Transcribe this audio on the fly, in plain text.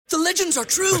The legends are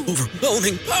true.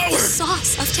 Overwhelming power!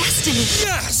 Sauce of destiny.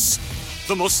 Yes!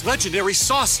 The most legendary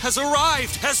sauce has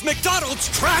arrived as McDonald's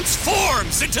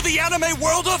transforms into the anime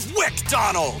world of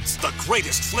WickDonald's. The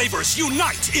greatest flavors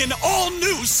unite in all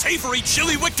new savory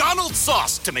chili McDonald's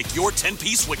sauce to make your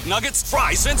 10-piece Wick Nuggets,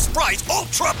 fries, and Sprite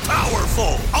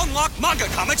ultra-powerful. Unlock manga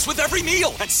comics with every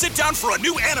meal and sit down for a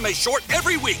new anime short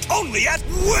every week only at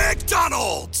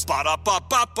WickDonald's.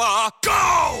 Ba-da-ba-ba-ba,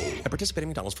 go! And participate in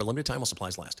McDonald's for a limited time while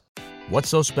supplies last. What's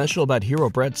so special about Hero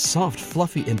Bread's soft,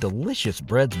 fluffy, and delicious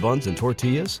breads, buns, and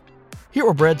tortillas?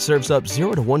 Hero Bread serves up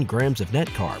 0 to 1 grams of net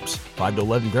carbs, 5 to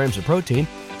 11 grams of protein,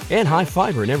 and high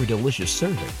fiber in every delicious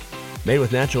serving. Made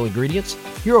with natural ingredients,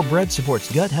 Hero Bread supports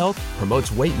gut health,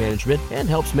 promotes weight management, and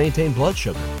helps maintain blood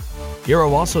sugar.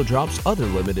 Hero also drops other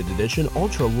limited edition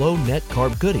ultra-low net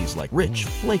carb goodies like rich,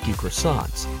 flaky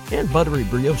croissants and buttery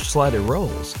brioche slider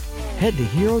rolls. Head to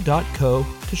hero.co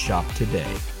to shop today.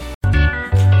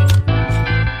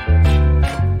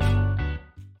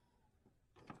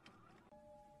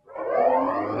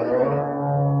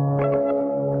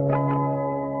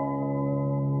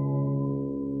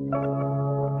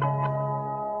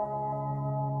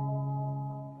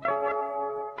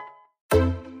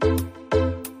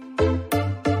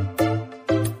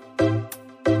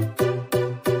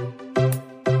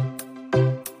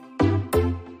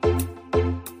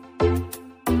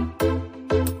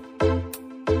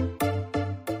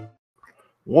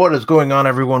 What is going on,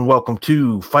 everyone? Welcome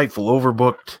to Fightful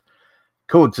Overbooked,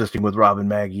 Coexisting with Rob and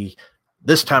Maggie.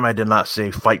 This time I did not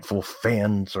say Fightful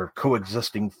fans or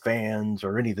Coexisting fans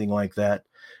or anything like that.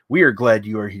 We are glad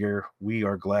you are here. We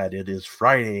are glad it is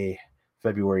Friday,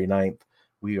 February 9th.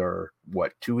 We are,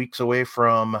 2 weeks away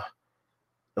from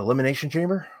Elimination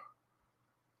Chamber?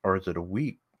 Or is it a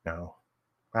week now?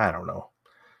 I don't know.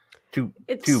 Two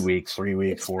weeks, 3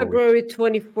 weeks, 4 weeks. February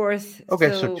 24th.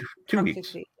 Okay, so two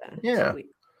weeks. Yeah. 2 weeks.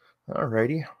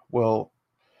 Alrighty. Well,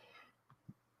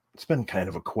 it's been kind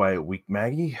of a quiet week,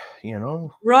 Maggie, you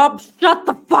know. Rob, shut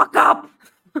the fuck up!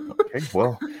 Okay,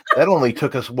 well, that only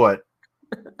took us,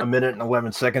 a minute and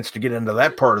 11 seconds to get into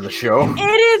that part of the show.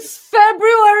 It is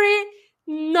February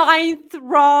 9th,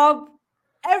 Rob.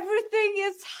 Everything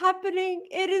is happening.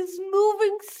 It is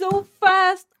moving so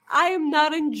fast. I am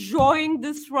not enjoying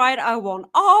this ride. I want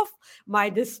off. My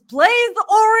display is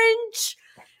orange.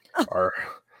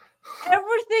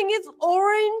 Everything is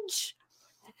orange.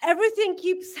 Everything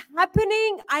keeps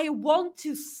happening. I want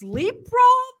to sleep,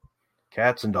 Rob.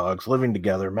 Cats and dogs living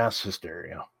together, mass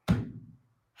hysteria.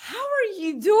 How are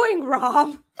you doing,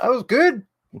 Rob? I was good.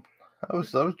 I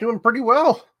was doing pretty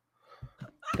well.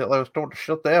 Until I was told to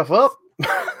shut the F up.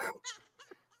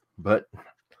 But,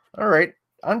 all right.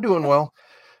 I'm doing well.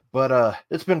 But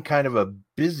it's been kind of a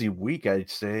busy week, I'd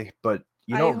say. But,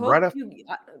 you know,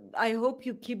 I hope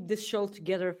you keep this show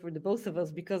together for the both of us,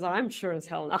 because I'm sure as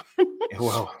hell not.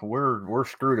 Well, we're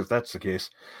screwed if that's the case.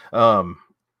 Well,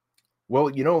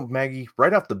 you know, Maggie,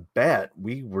 right off the bat,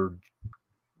 we were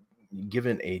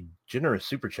given a generous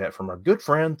super chat from our good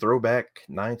friend Throwback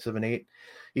 978.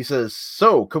 He says,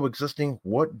 "So, Coexisting,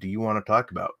 what do you want to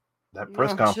talk about?" That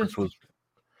press conference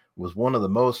was one of the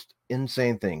most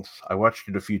insane things. I watched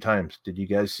it a few times. Did you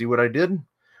guys see what I did?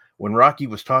 When Rocky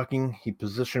was talking, he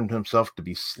positioned himself to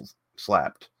be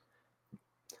slapped.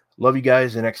 Love you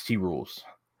guys. NXT rules.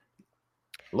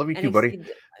 Love you too, buddy.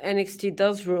 NXT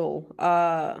does rule.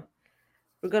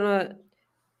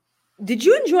 Did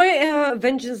you enjoy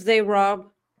Vengeance Day,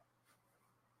 Rob?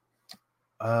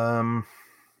 I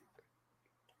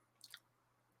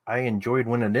enjoyed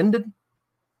when it ended.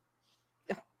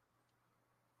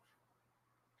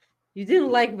 You didn't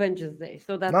like Vengeance Day,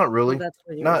 so that's not really. So that's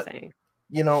what you were saying.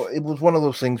 You know, it was one of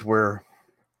those things where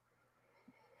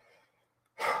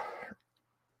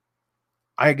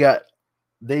I got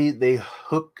they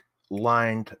hook,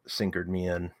 lined, sinkered me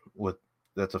in with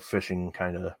that's a fishing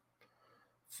kind of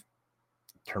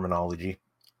terminology.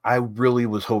 I really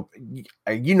was hoping,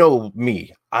 you know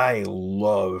me, I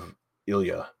love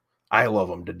Ilya. I love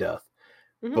him to death.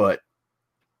 Mm-hmm. But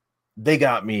they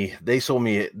got me. They sold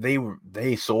me.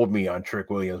 They sold me on Trick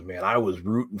Williams, man. I was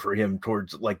rooting for him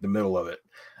towards like the middle of it.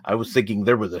 I was thinking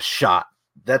there was a shot.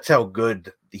 That's how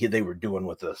good they were doing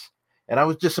with this, and I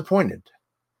was disappointed.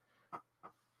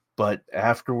 But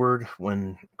afterward,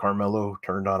 when Carmelo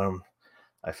turned on him,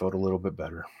 I felt a little bit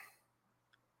better.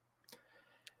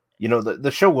 You know,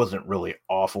 the show wasn't really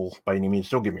awful by any means.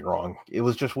 Don't get me wrong. It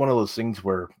was just one of those things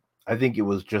where I think it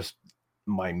was just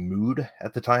my mood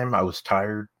at the time. I was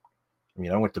tired. I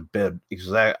mean, I went to bed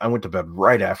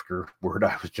right afterward.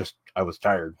 I was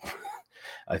tired.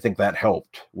 I think that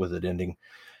helped with it ending.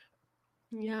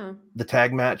 Yeah. The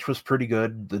tag match was pretty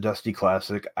good. The Dusty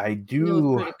Classic. It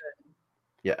was pretty good.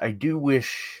 Yeah, I do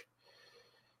wish.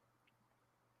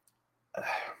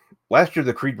 Last year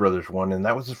the Creed brothers won, and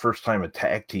that was the first time a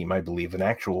tag team, I believe, an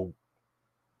actual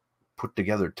put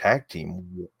together tag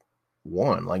team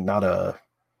won. Like not a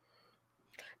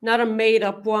made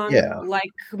up one Yeah.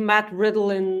 like Matt Riddle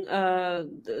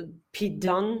and Pete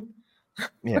Dunne.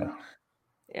 Yeah.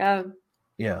 Yeah.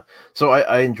 Yeah. So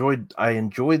I enjoyed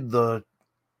the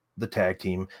tag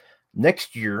team.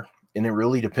 Next year, and it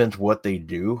really depends what they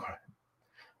do,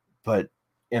 but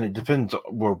and it depends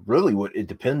really what it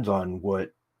depends on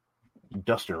what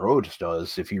Dustin Rhodes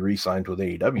does if he re-signs with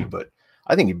AEW. But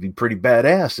I think it'd be pretty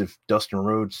badass if Dustin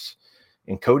Rhodes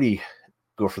and Cody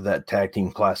go for that tag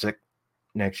team classic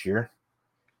next year,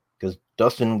 because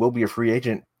Dustin will be a free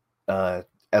agent as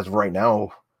of right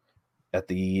now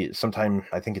at sometime,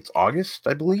 I think it's August,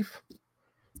 I believe.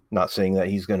 Not saying that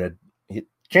he's gonna.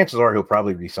 Chances are he'll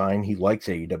probably resign. He likes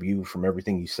AEW from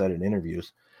everything he said in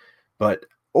interviews. But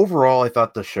overall, I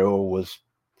thought the show was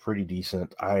pretty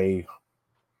decent. I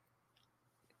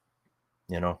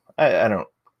don't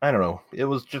know. It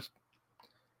was just.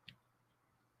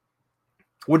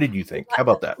 What did you think? How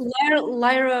about that?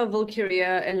 Lyra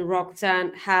Valkyria and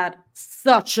Roxanne had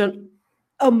such an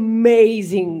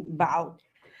amazing bout.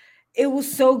 It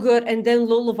was so good. And then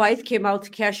Lola Vice came out to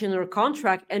cash in her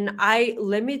contract. And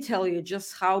let me tell you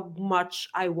just how much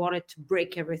I wanted to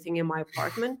break everything in my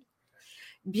apartment.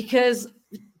 Because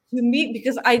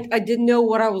I didn't know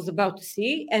what I was about to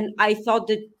see. And I thought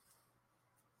that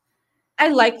I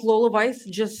like Lola Vice,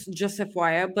 just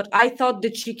FYI, but I thought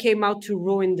that she came out to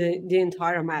ruin the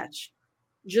entire match.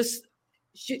 Just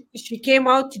she came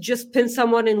out to just pin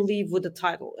someone and leave with the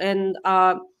title. And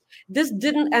this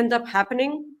didn't end up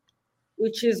happening,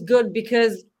 which is good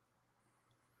because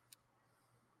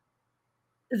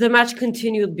the match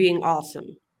continued being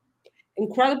awesome.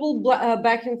 Incredible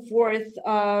back and forth.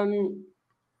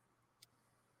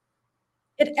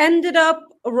 It ended up,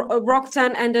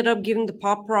 Roxanne ended up giving the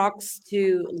pop rocks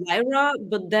to Lyra,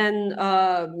 but then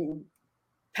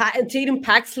Tatum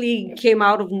Paxley came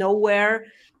out of nowhere,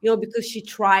 because she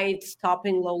tried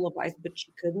stopping Lola Vice, but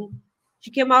she couldn't.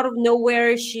 She came out of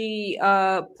nowhere. She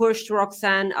pushed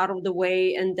Roxanne out of the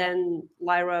way, and then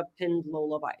Lyra pinned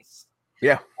Lola Vice.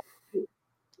 Yeah.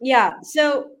 Yeah.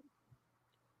 So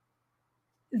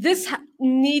this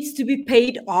needs to be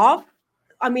paid off.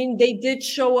 I mean, they did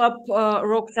show up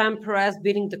Roxanne Perez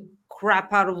beating the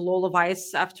crap out of Lola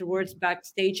Vice afterwards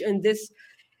backstage, and this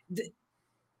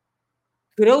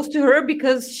kudos to her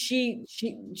because she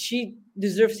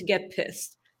deserves to get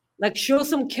pissed. Like, show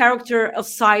some character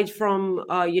aside from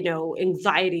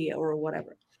anxiety or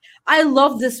whatever. I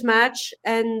love this match,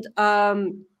 and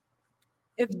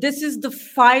if this is the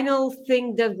final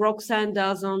thing that Roxanne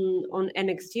does on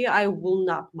NXT, I will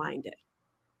not mind it.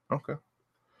 Okay.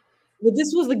 But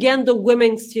this was again the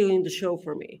women stealing the show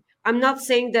for me. I'm not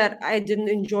saying that I didn't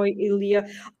enjoy Ilya.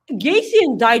 Gacy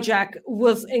and Dijak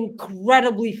was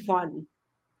incredibly fun.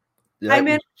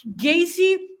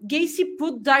 Gacy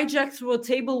put Dijak through a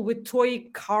table with toy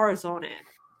cars on it.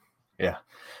 Yeah,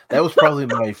 that was probably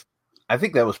I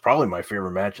think that was probably my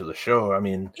favorite match of the show. I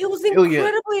mean, it was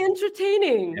incredibly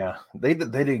entertaining. Yeah, they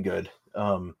did good.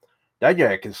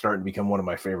 Dijak is starting to become one of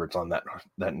my favorites on that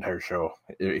entire show.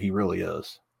 He really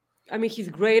is. I mean, he's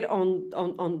great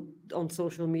on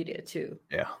social media too.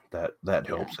 Yeah, that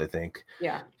helps, I think.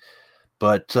 Yeah.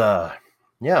 But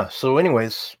yeah. So,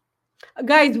 anyways,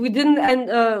 guys, we didn't end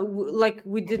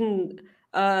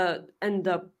end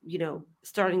up,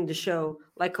 starting the show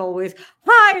like always.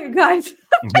 Hi, guys.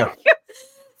 Yeah.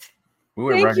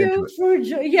 Thank you for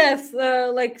yes,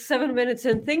 like 7 minutes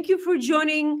in. Thank you for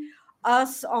joining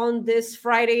us on this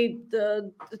Friday,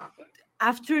 the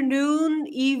afternoon,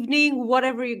 evening,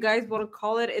 whatever you guys want to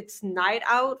call it. It's night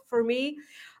out for me.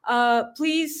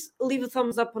 Please leave a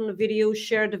thumbs up on the video,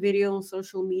 share the video on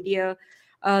social media,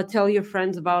 tell your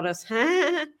friends about us.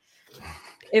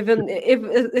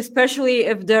 Especially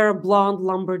if they're a blonde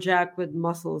lumberjack with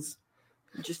muscles,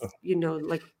 just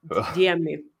like DM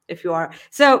me if you are.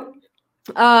 So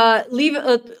leave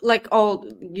like all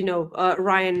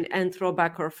Ryan and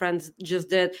Throwback, our friends, just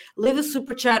did. Leave a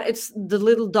super chat. It's the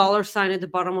little $sign at the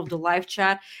bottom of the live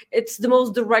chat. It's the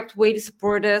most direct way to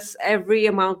support us. Every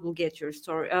amount will get your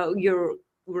story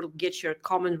will get your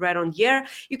comment read on the air.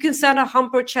 You can send a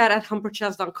humper chat at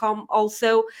humperchats.com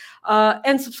also,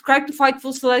 and subscribe to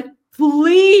Fightful Select,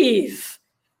 please.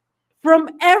 From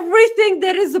everything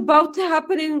that is about to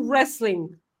happen in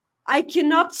wrestling, I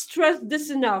cannot stress this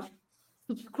enough.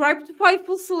 Subscribe to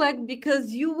Fightful Select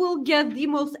because you will get the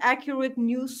most accurate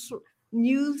news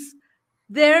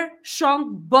there.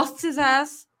 Sean busts his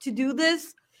ass to do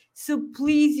this. So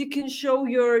please, you can show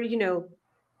your,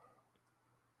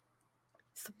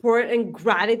 support and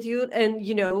gratitude and,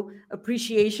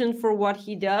 appreciation for what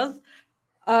he does.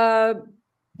 So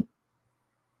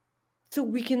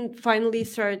we can finally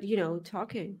start,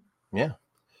 talking. Yeah.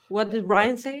 What did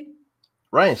Ryan say?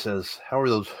 Ryan says, "How are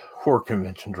those horror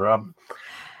conventions, Rob?"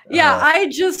 Yeah, I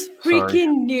just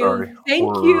freaking knew. Sorry. Thank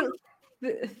Horror.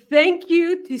 you. Thank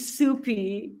you to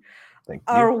Soupy, Thank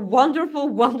our you. wonderful,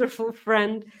 wonderful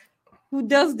friend who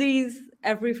does these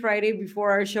every Friday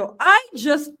before our show. I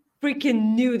just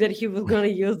freaking knew that he was going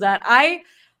to use that. I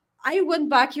went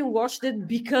back and watched it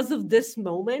because of this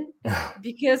moment,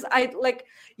 because I like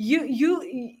you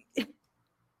it's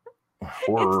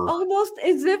Horror. almost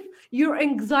as if your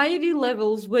anxiety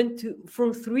levels went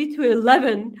from 3 to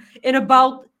 11 in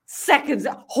about seconds.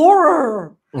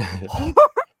 Horror. And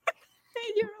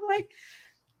you're like,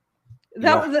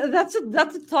 that's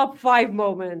a top 5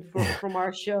 moment from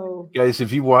our show. Guys,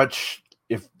 if you watch,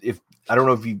 if I don't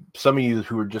know if some of you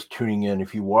who are just tuning in,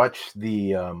 if you watch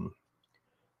the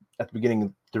at the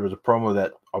beginning, there was a promo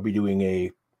that I'll be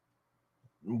doing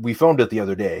we filmed it the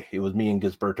other day. It was me and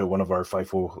Gisberto, one of our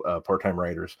FIFO part-time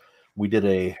writers. We did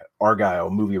a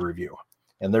Argyle movie review,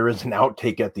 and there is an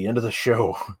outtake at the end of the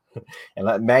show,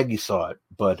 and Maggie saw it,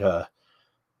 but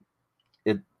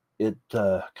it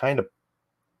kind of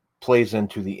plays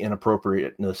into the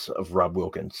inappropriateness of Rob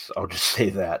Wilkins. I'll just say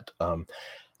that.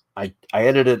 I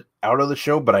edited it out of the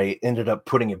show, but I ended up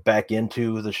putting it back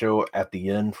into the show at the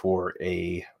end for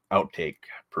a outtake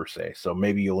per se. So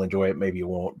maybe you'll enjoy it, maybe you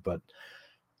won't, but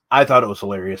I thought it was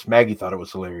hilarious. Maggie thought it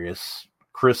was hilarious.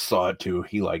 Chris saw it too.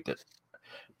 He liked it.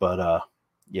 But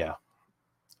yeah,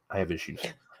 I have issues.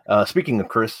 Speaking of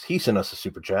Chris, he sent us a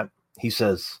super chat. He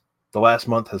says, "The last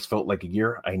month has felt like a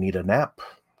year. I need a nap."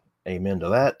 Amen to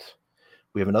that.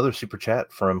 We have another super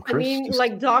chat from Chris. I mean,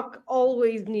 like Doc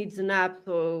always needs a nap,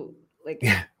 so like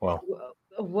well,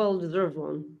 a well-deserved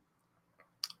one.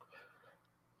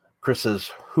 Chris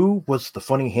says, "Who was the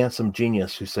funny, handsome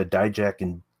genius who said Dijak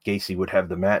and Gacy would have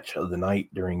the match of the night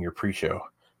during your pre-show?"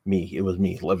 Me. It was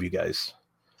me. Love you guys.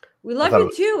 We love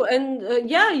you too, and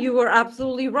yeah, you were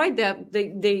absolutely right that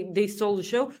they stole the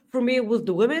show. For me, it was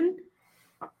the women.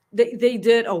 They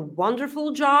did a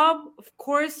wonderful job, of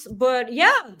course, but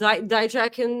yeah,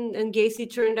 Dijak and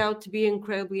Gacy turned out to be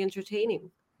incredibly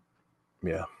entertaining.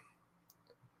 Yeah.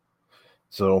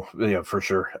 So yeah, for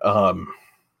sure.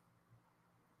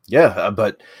 Yeah,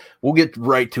 but we'll get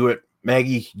right to it.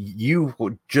 Maggie, you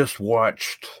just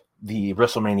watched the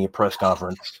WrestleMania press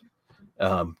conference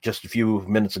just a few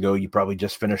minutes ago. You probably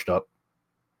just finished up.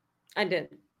 I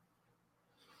did.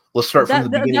 Let's start from the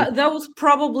beginning. That was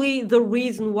probably the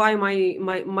reason why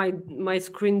my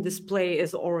screen display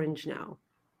is orange now,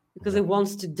 because it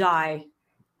wants to die.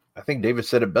 I think David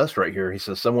said it best right here. He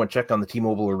says, "Someone check on the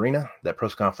T-Mobile Arena. That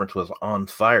press conference was on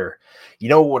fire." You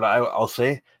know what I'll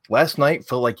say? Last night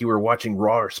felt like you were watching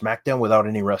Raw or SmackDown without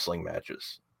any wrestling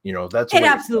matches. You know, that's it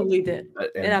absolutely did.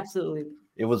 It absolutely.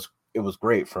 It was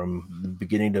great from the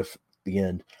beginning to the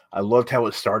end. I loved how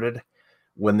it started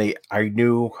when they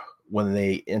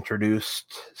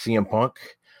introduced CM Punk.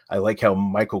 I like how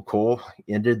Michael Cole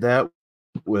ended that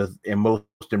with, and most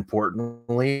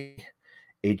importantly,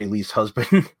 AJ Lee's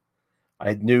husband.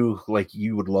 I knew like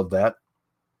you would love that.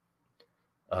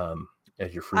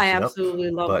 As you're freezing I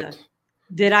absolutely love that.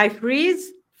 Did I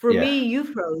freeze? For me, you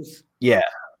froze. Yeah.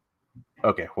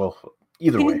 Okay. Well,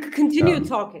 either way. Continue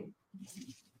talking.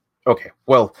 Okay.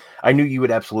 Well, I knew you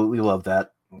would absolutely love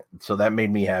that, so that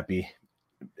made me happy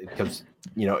because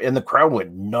and the crowd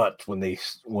went nuts when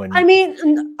I mean,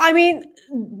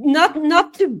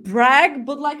 not to brag,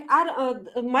 but like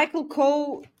Michael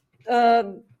Cole.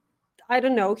 I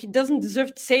don't know. He doesn't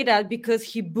deserve to say that because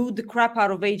he booed the crap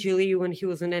out of AJ Lee when he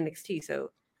was in NXT.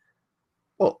 So,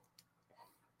 well,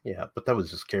 yeah, but that was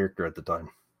his character at the time.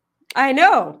 I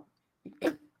know.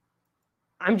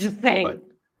 I'm just saying.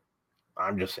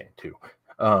 I'm just saying too.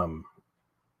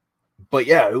 But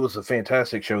yeah, it was a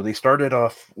fantastic show. They started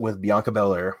off with Bianca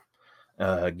Belair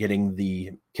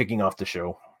kicking off the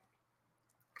show.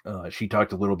 She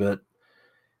talked a little bit,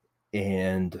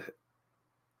 and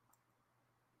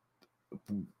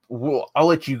I'll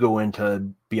let you go into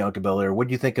Bianca Belair. What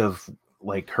do you think of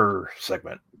like her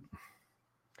segment?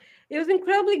 It was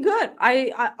incredibly good.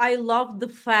 I love the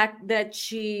fact that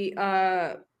she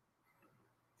put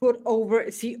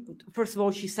over. See, first of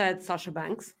all, she said Sasha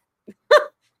Banks.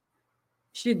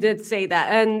 She did say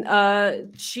that,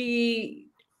 and she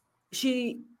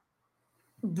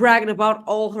bragging about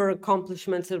all her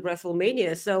accomplishments at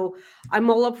WrestleMania. So I'm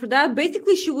all up for that.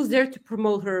 Basically, she was there to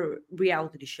promote her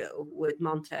reality show with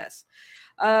Montez.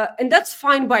 And that's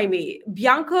fine by me.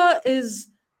 Bianca is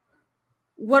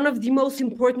one of the most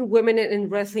important women in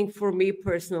wrestling for me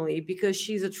personally, because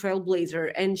she's a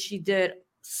trailblazer and she did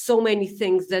so many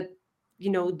things that,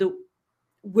 the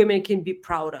women can be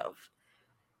proud of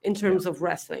in terms of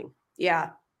wrestling.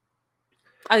 Yeah.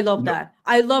 I love that.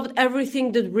 I loved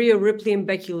everything that Rhea Ripley and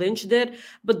Becky Lynch did,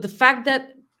 but the fact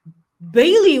that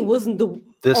Bailey wasn't on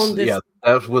this. Yeah,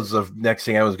 that was the next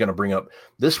thing I was going to bring up.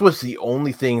 This was the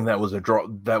only thing that was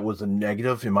a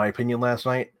negative in my opinion last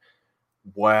night.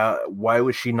 Why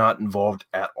was she not involved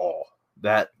at all?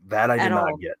 That I did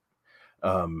not get.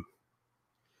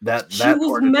 She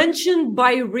was mentioned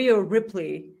by Rhea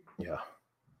Ripley. Yeah.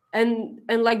 And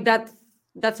like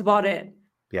that's about it.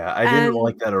 Yeah, I didn't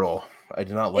like that at all. I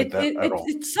did not like that at all.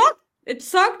 It sucked. It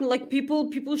sucked. Like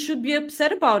people should be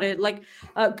upset about it. Like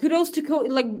kudos to Cody,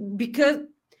 like, because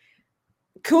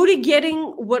Cody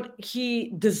getting what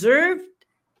he deserved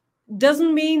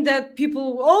doesn't mean that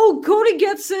people, Cody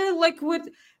gets it, like, with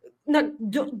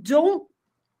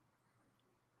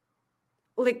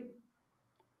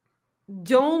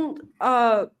don't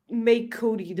make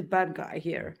Cody the bad guy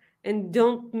here, and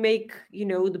don't make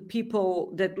the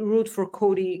people that root for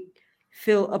Cody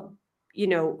feel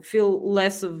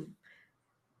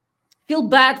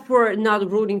bad for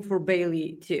not rooting for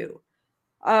Bailey too,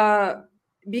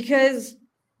 because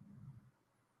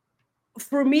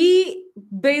for me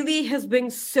Bailey has been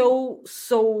so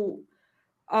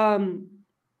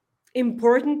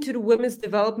important to the women's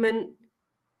development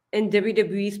in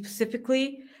WWE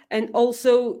specifically. And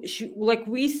also, like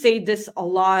we say this a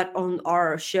lot on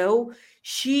our show,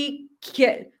 she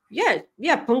can,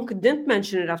 Punk didn't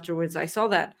mention it afterwards. I saw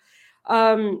that.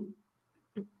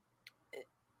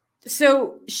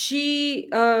 So she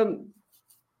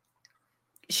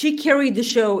carried the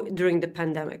show during the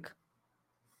pandemic.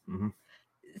 Mm-hmm.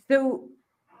 So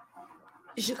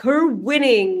her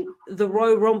winning the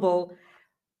Royal Rumble,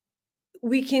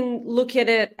 we can look at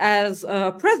it as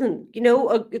a present,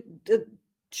 a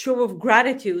show of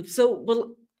gratitude. So,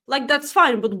 well, like, that's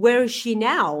fine, but where is she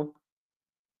now?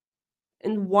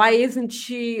 And why isn't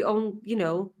she on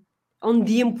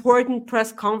the important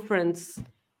press conference,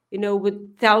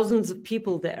 with thousands of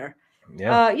people there?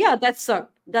 Yeah. That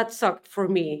sucked for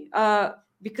me,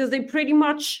 because they pretty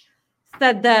much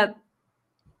said that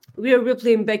Rhea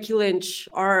Ripley and Becky Lynch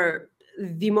are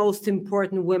the most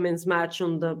important women's match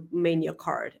on the Mania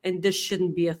card, and this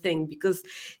shouldn't be a thing because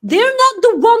they're not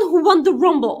the one who won the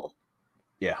Rumble.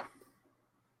 Yeah.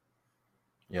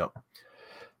 Yep.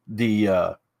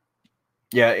 And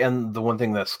the one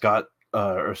thing that Scott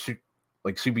or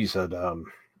Subi said,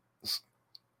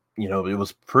 it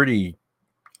was pretty.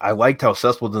 I liked how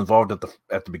Seth was involved at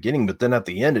the beginning, but then at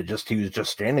the end, he was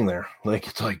just standing there, like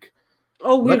it's like.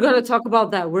 Oh, we're gonna talk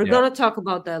about that. We're gonna talk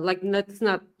about that. Like, that's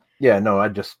not. Yeah, no, I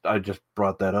just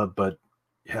brought that up, but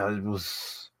yeah, it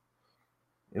was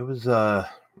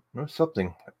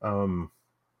something.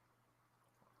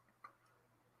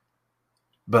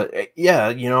 But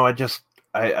yeah,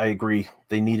 I agree.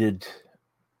 They needed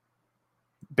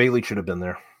Bailey should have been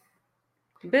there.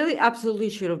 Bailey absolutely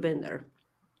should have been there.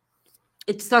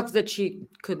 It sucks that she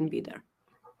couldn't be there.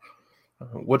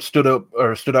 What stood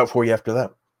out for you after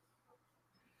that?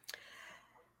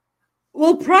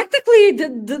 Well, practically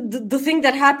the thing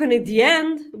that happened at the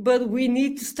end, but we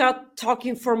need to start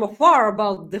talking from afar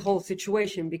about the whole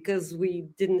situation because we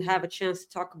didn't have a chance to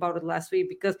talk about it last week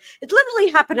because it literally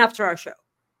happened after our show.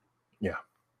 Yeah.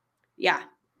 Yeah.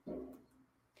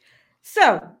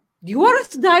 So, do you want us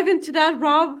to dive into that,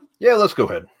 Rob? Yeah, let's go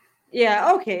ahead.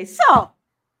 Yeah, okay. So,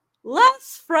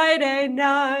 last Friday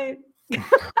night.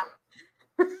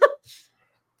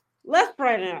 Last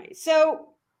Friday night. So,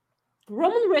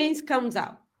 Roman Reigns comes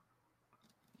out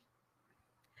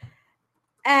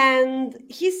and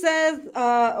he says,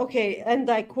 okay, and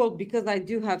I quote because I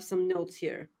do have some notes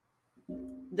here.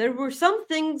 There were some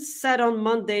things said on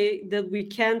Monday that we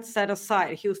can't set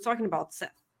aside. He was talking about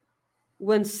Seth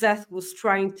when Seth was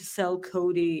trying to sell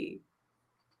Cody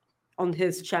on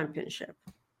his championship.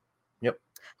 Yep.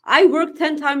 I work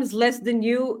 10 times less than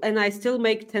you and I still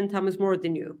make 10 times more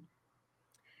than you.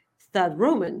 Said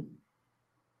Roman.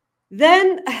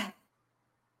 Then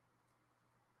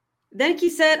he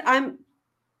said,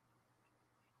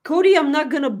 Cody, I'm not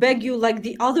going to beg you like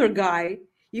the other guy.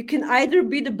 You can either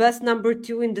be the best number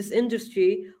 2 in this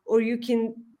industry or you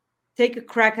can take a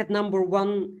crack at number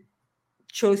 1.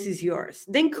 Choice is yours.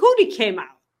 Then Cody came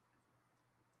out.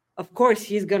 Of course,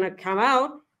 he's going to come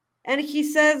out. And he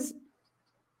says,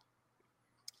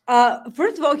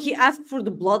 First of all, he asked for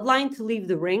the bloodline to leave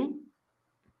the ring.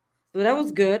 So that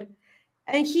was good.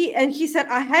 And he said,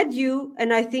 I had you,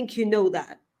 and I think you know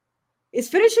that. Is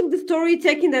finishing the story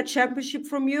taking that championship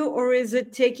from you, or is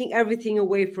it taking everything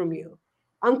away from you?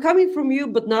 I'm coming from you,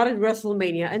 but not at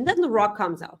WrestleMania. And then The Rock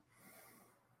comes out.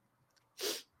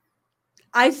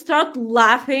 I start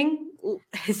laughing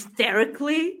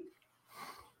hysterically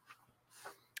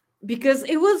because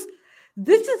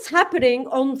this is happening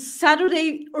on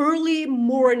Saturday early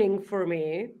morning for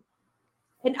me.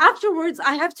 And afterwards,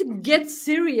 I have to get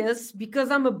serious because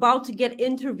I'm about to get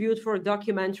interviewed for a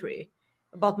documentary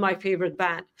about my favorite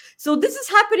band. So this is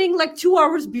happening like 2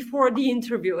 hours before the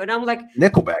interview. And I'm like,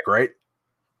 Nickelback, right?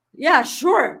 yeah,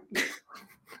 sure.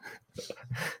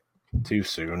 Too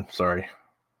soon. Sorry.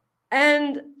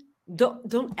 And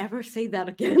don't ever say that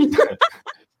again.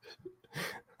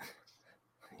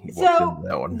 So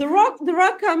that one. The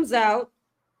Rock comes out.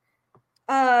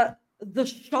 The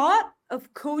shot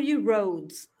of Cody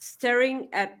Rhodes staring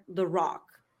at The Rock,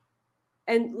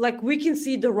 and like we can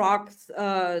see The Rock's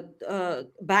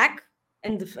back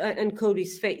and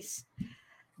Cody's face.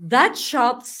 That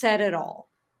shot said it all.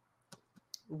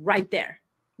 Right there.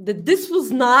 That this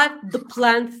was not the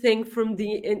planned thing from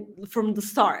the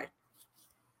start.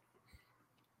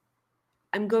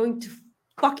 I'm going to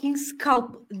fucking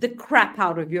scalp the crap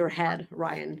out of your head,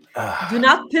 Ryan. Do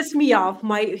not piss me off.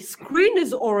 My screen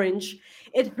is orange.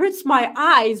 It hurts my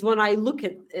eyes when I look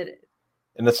at it.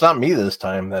 And it's not me this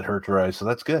time that hurt your eyes, so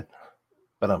that's good.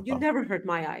 But you never hurt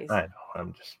my eyes. I know.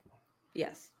 I'm just.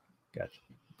 Yes. Gotcha.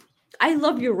 I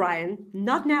love you, Ryan.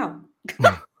 Not now.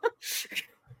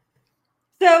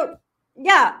 So,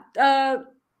 yeah.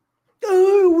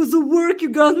 It was a work. You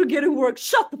guys were getting work.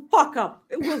 Shut the fuck up.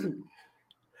 It wasn't.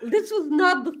 This was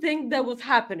not the thing that was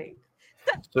happening.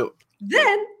 So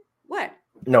then what?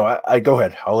 No, I go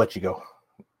ahead. I'll let you go.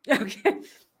 Okay.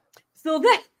 So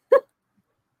then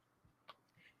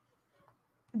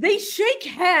they shake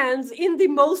hands in the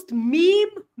most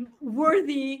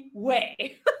meme-worthy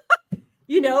way.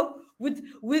 with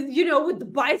the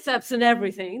biceps and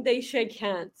everything. They shake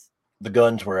hands. The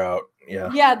guns were out. Yeah.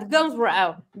 Yeah, the guns were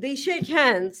out. They shake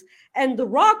hands, and The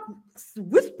Rock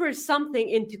whispers something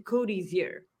into Cody's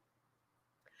ear.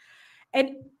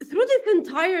 And through this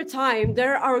entire time,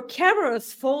 there are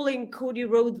cameras following Cody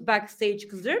Rhodes backstage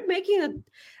because they're making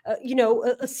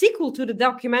a sequel to the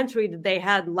documentary that they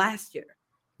had last year.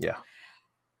 Yeah.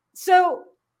 So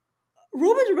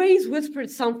Roman Reigns whispered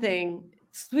something,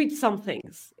 sweet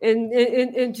somethings,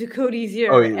 into Cody's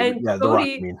ear. Oh, yeah, and yeah,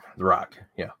 Cody, The Rock.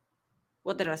 Yeah.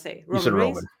 What did I say? You said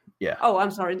Reigns? Roman. Yeah. Oh,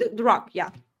 I'm sorry. The Rock.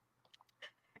 Yeah.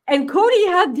 And Cody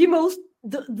had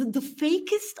the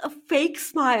fakest of fake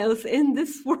smiles in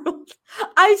this world.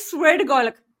 I swear to God,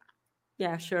 like,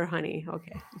 yeah, sure, honey.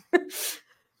 Okay.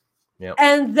 Yeah.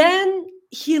 And then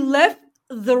he left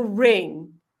the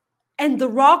ring, and The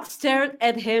Rock stared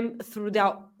at him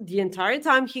throughout the entire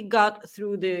time he got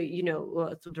through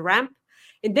the ramp.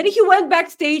 And then he went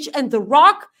backstage, and The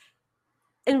Rock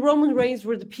and Roman Reigns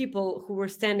were the people who were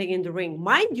standing in the ring.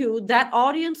 Mind you, that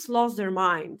audience lost their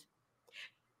mind.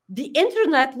 The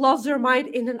internet lost their mind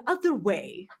in another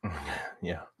way.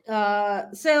 Yeah.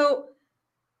 So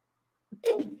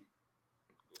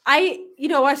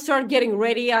I started getting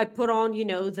ready. I put on,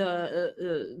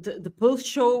 the post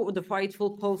show, the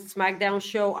Fightful post SmackDown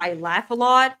show. I laugh a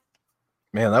lot.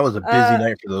 Man, that was a busy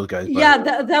night for those guys. Yeah,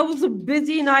 that was a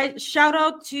busy night. Shout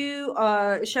out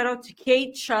to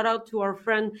Kate. Shout out to our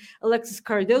friend Alexis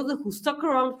Cardozo, who stuck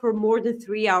around for more than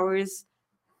 3 hours.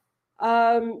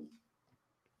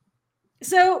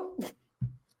 So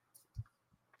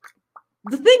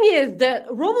the thing is that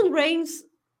Roman Reigns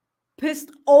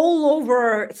pissed all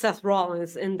over Seth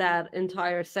Rollins in that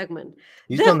entire segment.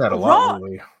 He's done that a lot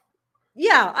lately.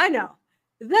 Yeah, I know.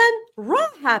 Then Raw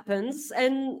happens,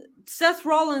 and Seth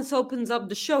Rollins opens up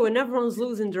the show, and everyone's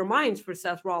losing their minds for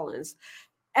Seth Rollins.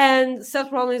 And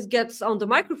Seth Rollins gets on the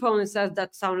microphone and says,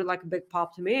 "That sounded like a big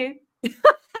pop to me."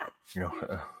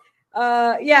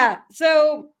 Yeah.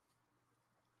 So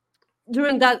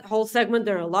during that whole segment,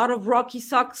 there are a lot of Rocky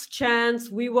sucks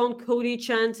chants, "We want Cody"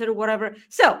 chants, and whatever.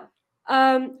 So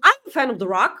I'm a fan of The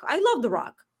Rock. I love The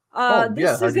Rock. I do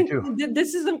too.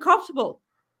 This is uncomfortable.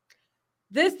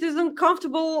 This is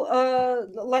uncomfortable,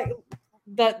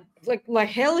 like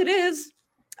hell it is.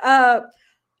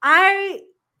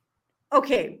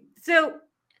 So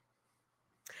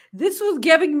this was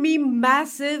giving me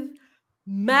massive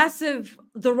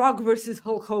The Rock versus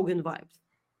Hulk Hogan vibes.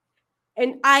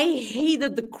 And I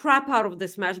hated the crap out of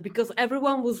this match because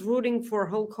everyone was rooting for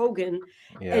Hulk Hogan.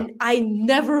 Yeah. And I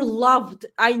never liked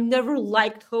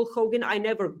Hulk Hogan. I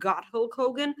never got Hulk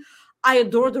Hogan. I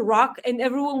adore The Rock, and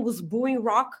everyone was booing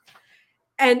Rock.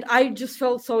 And I just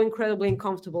felt so incredibly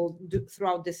uncomfortable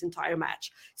throughout this entire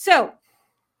match. So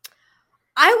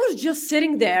I was just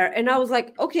sitting there and I was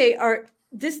like, okay,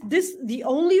 the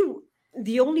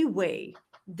only way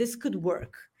this could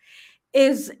work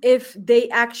is if they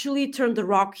actually turn The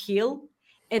Rock heel.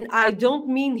 And I don't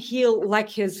mean heel like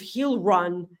his heel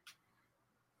run,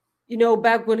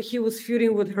 back when he was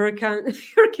feuding with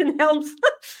Hurricane Helms,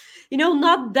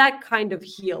 not that kind of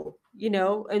heel,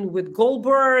 and with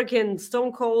Goldberg and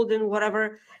Stone Cold and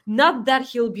whatever, not that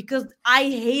heel, because I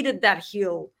hated that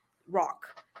heel Rock.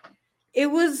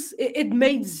 It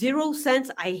made zero sense.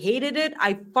 I hated it.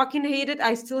 I fucking hate it.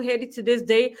 I still hate it to this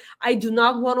day. I do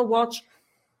not want to watch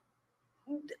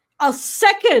a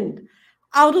second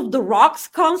out of The Rock's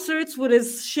concerts with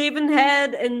his shaven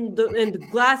head and the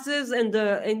glasses and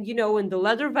the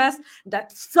leather vest.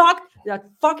 That sucked. That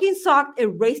fucking sucked.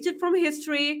 Erased it from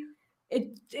history.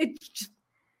 It just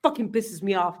fucking pisses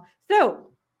me off. So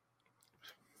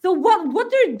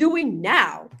what they're doing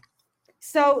now?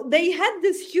 So they had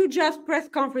this huge ass press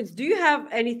conference. Do you have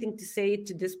anything to say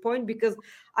to this point? Because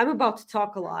I'm about to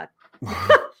talk a lot.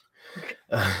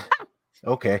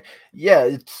 Okay. Yeah,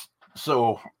 it's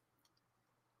so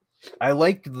I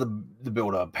like the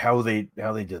build up, how they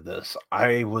did this.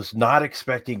 I was not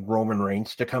expecting Roman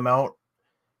Reigns to come out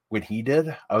when he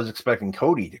did. I was expecting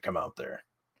Cody to come out there.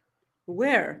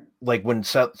 Where? Like when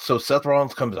Seth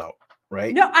Rollins comes out,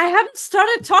 right? No, I haven't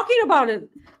started talking about it.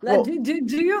 Well, do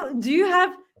you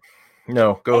have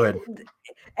No, go ahead.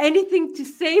 anything to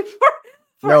say for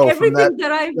No, everything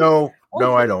that I've No,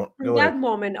 I don't. From Go that ahead.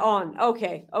 moment on.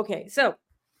 Okay. So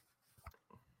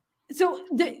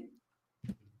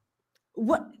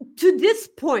what to this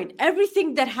point,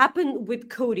 everything that happened with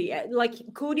Cody, like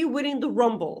Cody winning the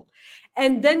Rumble,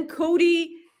 and then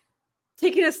Cody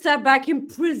taking a step back and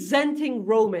presenting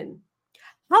Roman.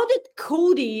 How did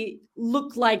Cody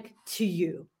look like to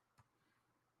you?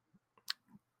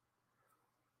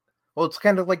 Well, it's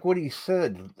kind of like what he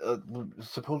said.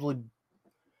 Supposedly,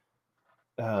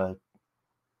 I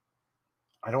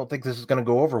don't think this is going to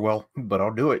go over well, but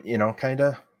I'll do it. Kind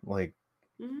of like,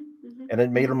 and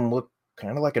it made him look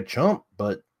kind of like a chump,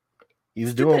 but he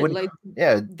was doing what.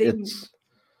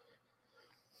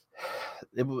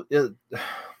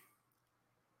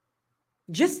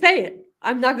 Just say it.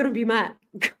 I'm not going to be mad.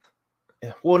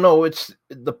 Well, no, it's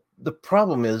the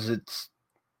problem is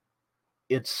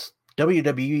it's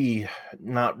WWE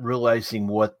not realizing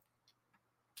what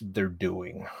they're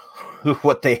doing,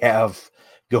 what they have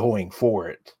going for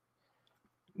it.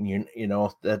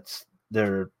 That's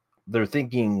they're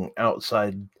thinking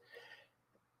outside.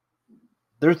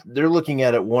 They're looking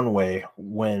at it one way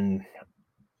when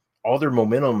all their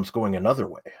momentum's going another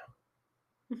way.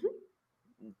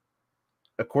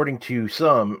 According to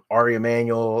some, Ari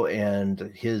Emanuel and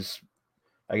his,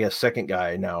 I guess, second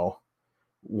guy now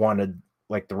wanted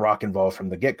like The Rock involved from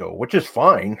the get-go, which is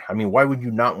fine. I mean, why would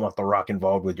you not want The Rock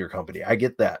involved with your company? I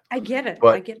get that. I get it.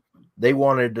 But they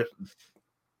wanted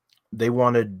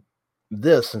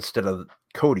this instead of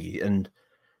Cody, and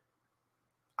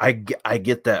I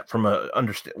get that from a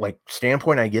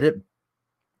standpoint. I get it,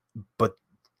 but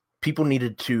people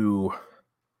needed to,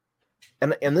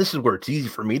 and this is where it's easy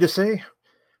for me to say.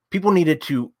 People needed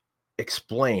to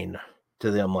explain to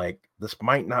them, like, this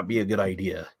might not be a good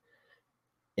idea,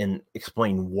 and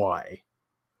explain why.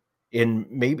 And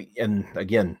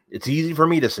again, it's easy for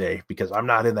me to say because I'm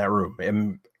not in that room,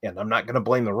 and I'm not going to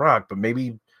blame The Rock, but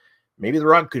maybe The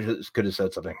Rock could have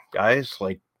said something. Guys,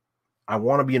 like, I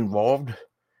want to be involved,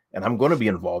 and I'm going to be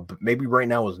involved, but maybe right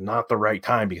now is not the right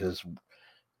time because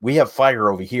we have fire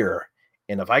over here,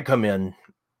 and if I come in,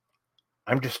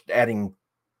 I'm just adding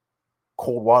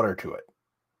cold water to it.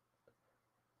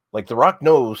 Like The Rock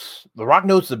knows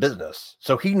the business,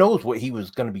 so he knows what he was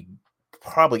going to be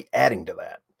probably adding to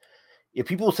that. If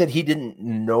people said he didn't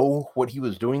know what he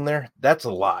was doing there, that's a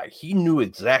lie. He knew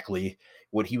exactly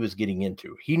what he was getting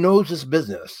into. He knows his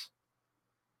business.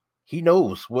 He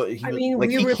knows what he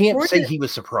he can't say he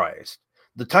was surprised.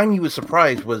 The time he was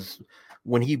surprised was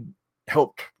when he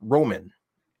helped Roman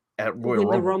at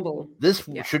Royal Rumble. This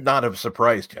should not have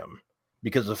surprised him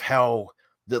because of how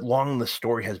long the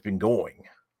story has been going.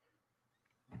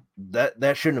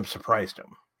 That shouldn't have surprised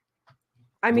him.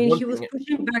 I mean, he was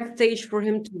pushing backstage for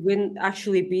him to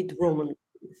actually beat Roman.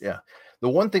 Yeah. The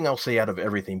one thing I'll say out of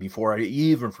everything before I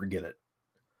even forget it,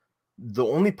 the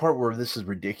only part where this is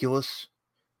ridiculous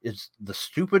is the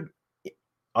stupid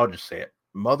I'll just say it,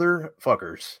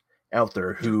 motherfuckers out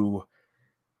there who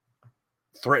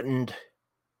threatened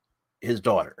his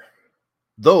daughter.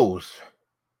 Those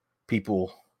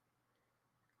people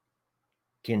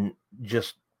can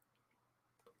just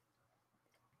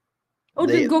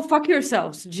Then go fuck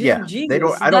yourselves. Jesus, they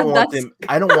don't. I don't want them.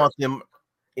 I don't want them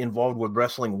involved with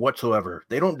wrestling whatsoever.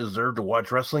 They don't deserve to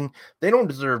watch wrestling. They don't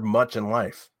deserve much in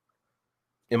life,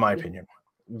 in my opinion.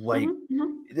 Like,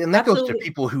 and that goes to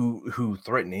people who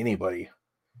threaten anybody.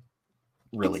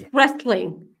 Really, it's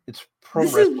wrestling. It's pro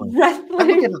wrestling. Wrestling. I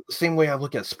look at it the same way I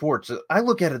look at sports. I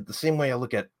look at it the same way I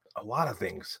look at a lot of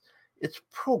things. It's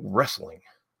pro wrestling.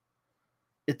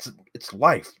 It's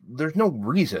life. There's no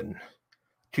reason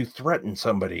to threaten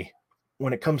somebody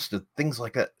when it comes to things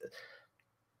like that.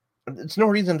 It's no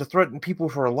reason to threaten people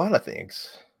for a lot of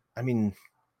things. I mean,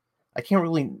 I can't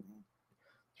really.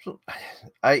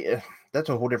 That's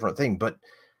a whole different thing. But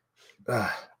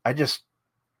that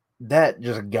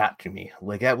just got to me.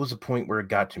 Like, that was a point where it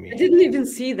got to me. I didn't even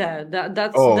see that. That's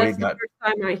the first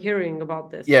time I'm hearing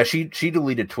about this. Yeah, she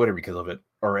deleted Twitter because of it,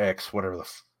 or X, whatever the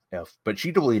F. But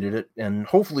she deleted it, and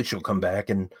hopefully she'll come back.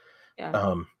 And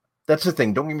that's the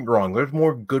thing. Don't get me wrong. There's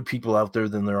more good people out there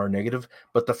than there are negative.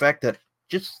 But the fact that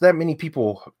just that many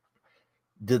people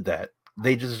did that,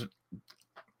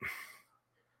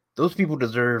 those people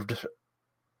deserved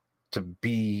to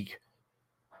be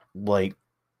like,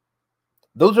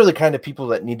 those are the kind of people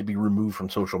that need to be removed from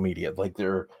social media. Like,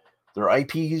 their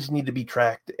IPs need to be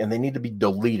tracked and they need to be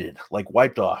deleted, like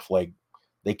wiped off. Like,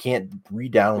 they can't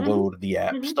re-download the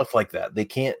app, stuff like that.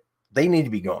 They need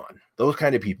to be gone. Those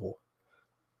kind of people.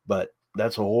 But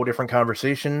that's a whole different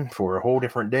conversation for a whole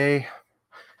different day,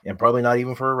 and probably not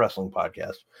even for a wrestling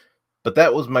podcast. But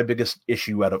that was my biggest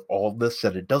issue out of all of this,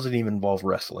 that it doesn't even involve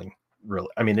wrestling, really.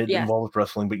 I mean, it involves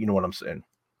wrestling, but you know what I'm saying.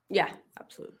 Yeah,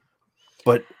 absolutely.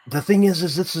 But the thing is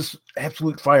this is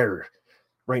absolute fire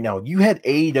right now. You had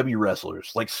AEW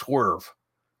wrestlers like Swerve.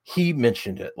 He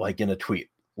mentioned it like in a tweet,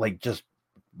 like just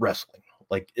wrestling,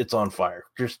 like it's on fire.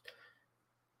 Just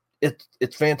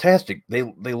it's fantastic. They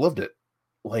loved it.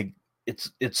 Like, it's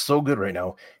so good right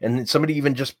now. And somebody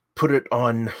even just put it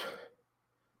on,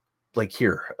 like,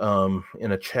 here,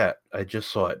 in a chat. I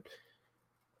just saw it.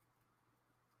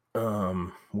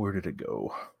 Where did it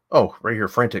go? Oh, right here.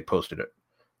 Frantic posted it.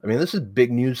 I mean, this is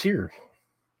big news here.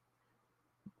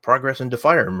 Progress and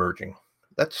Defy emerging.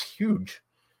 That's huge.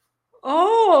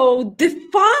 Oh,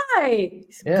 Defy!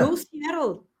 Yeah. Go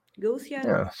Seattle. Go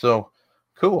Seattle. Yeah, so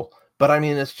cool. But I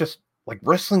mean, it's just like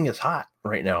wrestling is hot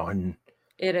right now, and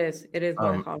it is very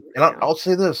hot. Right and I'll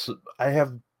say this: I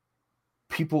have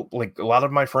people, like a lot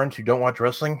of my friends who don't watch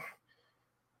wrestling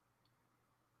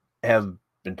have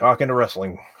been talking to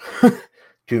wrestling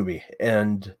to me,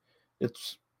 and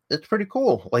it's pretty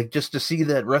cool. Like, just to see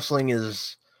that wrestling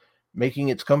is making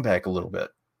its comeback a little bit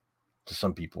to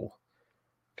some people.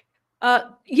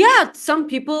 Yeah, some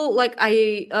people, like,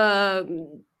 I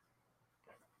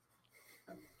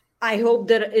hope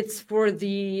that it's for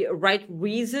the right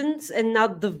reasons and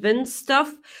not the Vince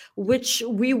stuff, which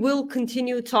we will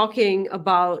continue talking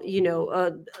about,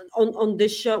 on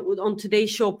this show, on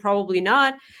today's show, probably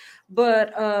not.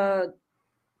 But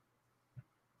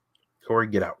Corey,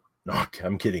 get out. No,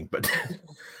 I'm kidding, but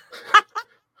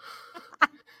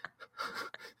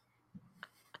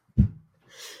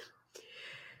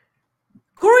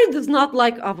Corey does not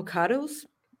like avocados.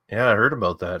 Yeah, I heard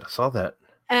about that. I saw that.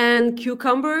 And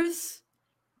cucumbers.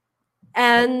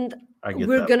 And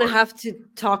we're going to have to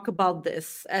talk about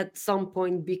this at some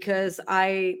point, because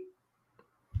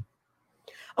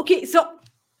Okay, so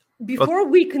before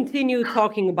we continue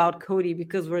talking about Cody,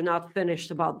 because we're not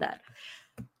finished about that,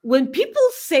 when people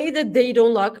say that they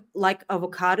don't like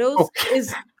avocados,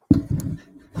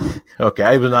 Okay,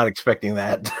 I was not expecting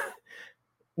that.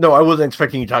 No, I wasn't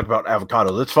expecting you to talk about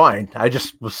avocados. That's fine. I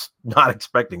just was not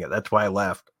expecting it. That's why I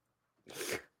laughed.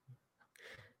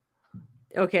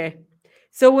 Okay.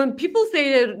 So when people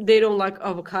say that they don't like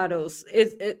avocados,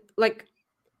 it like,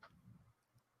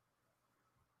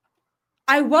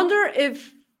 I wonder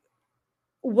if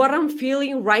what I'm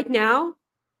feeling right now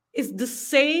is the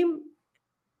same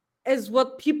as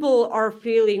what people are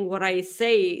feeling when I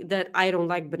say that I don't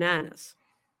like bananas.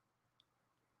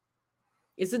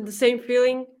 Is it the same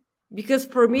feeling? Because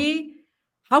for me,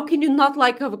 how can you not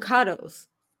like avocados?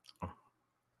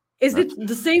 Is it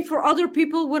the same for other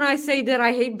people when I say that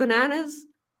I hate bananas?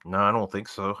 No, I don't think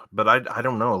so. But I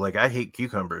don't know. Like, I hate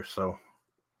cucumbers, so.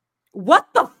 What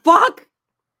the fuck?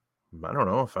 I don't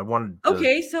know if I wanted to...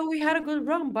 Okay, so we had a good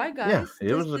run. Bye, guys. Yeah,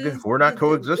 it was a good... We're not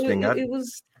coexisting. It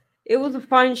was... It was a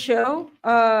fine show.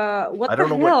 What I the don't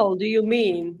know what hell do you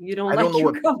mean? You don't I like don't know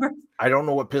what cucumbers? I don't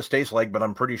know what piss tastes like, but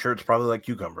I'm pretty sure it's probably like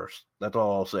cucumbers. That's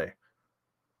all I'll say.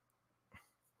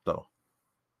 So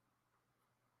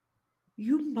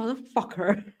You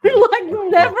motherfucker! Like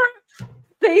never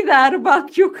say that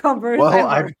about cucumbers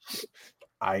well, ever.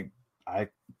 I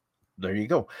there you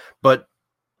go. But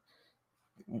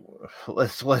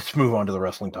let's move on to the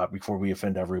wrestling talk before we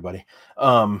offend everybody.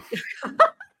 Because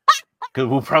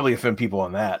we'll probably offend people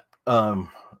on that.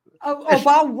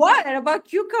 About what? About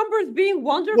cucumbers being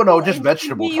wonderful Well, no, just and can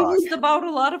vegetable be talk. used about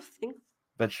a lot of things.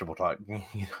 Vegetable talk.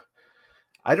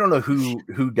 I don't know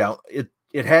who down it.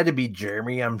 It had to be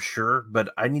Jeremy, I'm sure, but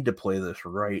I need to play this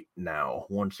right now.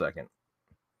 1 second.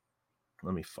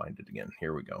 Let me find it again.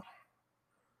 Here we go.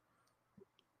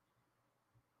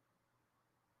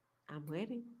 I'm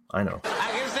waiting. I know.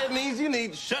 I guess that means you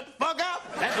need to shut the fuck up.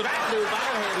 That's what I do if I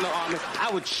don't have no army. I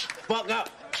would fuck up.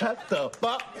 Shut the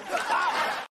fuck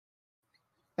up.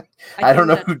 I don't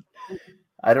know.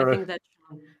 I don't know. think that's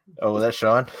Sean. Oh, that's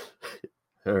Sean?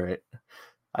 All right.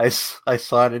 I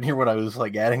saw it in here when I was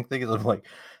like adding things. I'm like,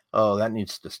 oh, that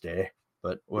needs to stay.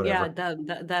 But whatever. Yeah,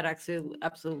 that actually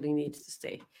absolutely needs to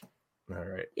stay. All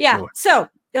right. Yeah. Anyway. So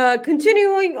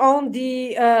continuing on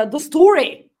the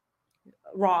story,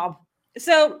 Rob.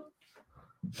 So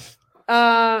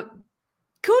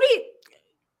Cody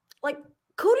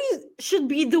should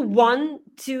be the one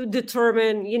to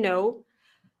determine,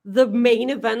 the main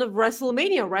event of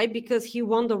WrestleMania, right? Because he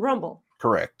won the Rumble.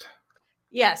 Correct.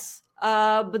 Yes.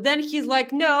 But then he's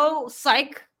like, no,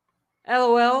 psych.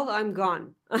 LOL, I'm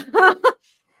gone.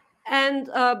 And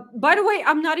by the way,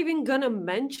 I'm not even gonna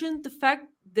mention the fact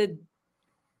that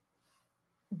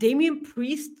Damian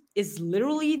Priest is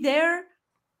literally there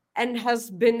and has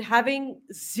been having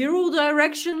zero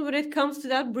direction when it comes to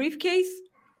that briefcase.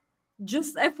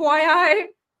 Just FYI,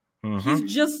 he's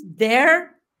just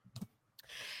there.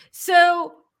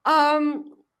 So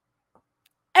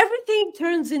everything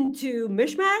turns into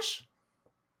mishmash.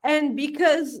 And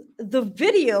because the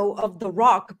video of The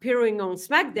Rock appearing on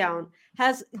SmackDown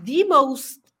has the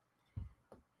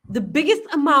biggest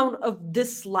amount of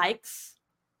dislikes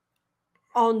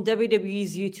on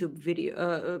WWE's YouTube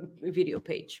video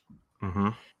page.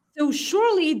 So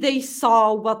surely they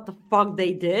saw what the fuck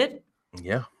they did.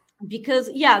 Yeah. Because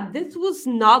this was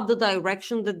not the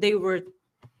direction that they were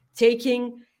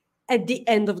taking at the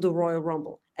end of the Royal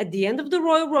Rumble. At the end of the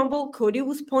Royal Rumble, Cody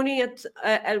was pointing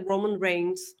at Roman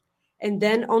Reigns, and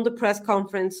then on the press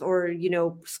conference or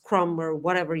scrum or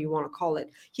whatever you want to call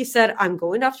it, he said, "I'm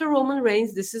going after Roman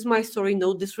Reigns. This is my story.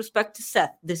 No disrespect to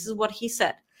Seth." This is what he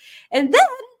said, and then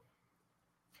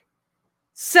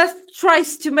Seth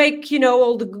tries to make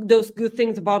all those good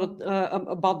things about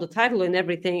the title and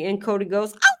everything, and Cody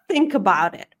goes, "I'll think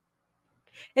about it."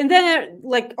 And then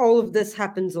all of this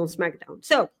happens on SmackDown.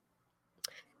 So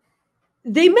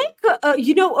they make a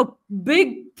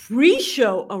big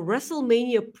pre-show, a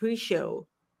WrestleMania pre-show,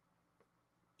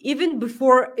 even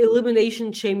before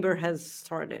Elimination Chamber has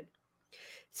started.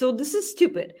 So this is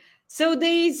stupid. So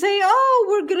they say, "Oh,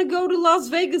 we're gonna go to Las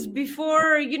Vegas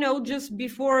before, just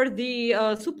before the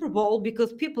Super Bowl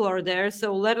because people are there.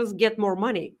 So let us get more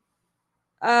money."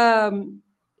 And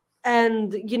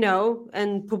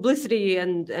and publicity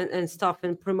and stuff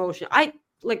and promotion.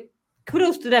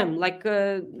 Kudos to them.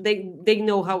 They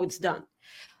know how it's done.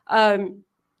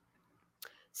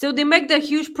 So they make the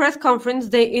huge press conference.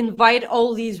 They invite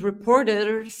all these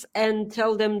reporters and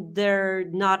tell them they're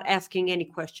not asking any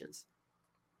questions.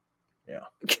 Yeah.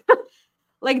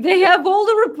 They have all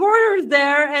the reporters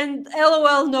there and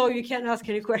LOL, no, you can't ask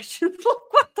any questions.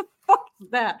 What the fuck is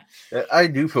that? I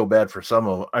do feel bad for some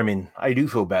of them. I mean, I do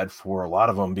feel bad for a lot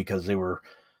of them because they were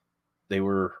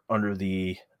under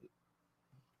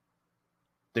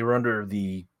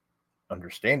the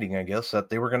understanding, I guess, that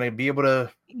they were going to be able to.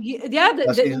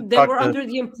 They were under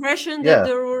the impression that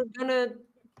they were going to,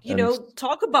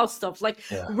 talk about stuff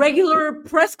regular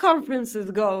press conferences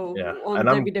go on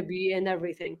WWE and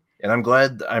everything. And I'm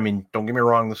glad. I mean, don't get me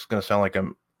wrong. This is going to sound like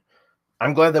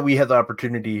I'm glad that we had the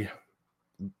opportunity.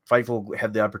 Fightful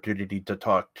had the opportunity to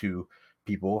talk to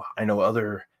people. I know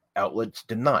other outlets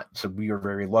did not, so we are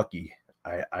very lucky.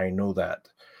 I know that.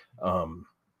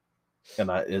 And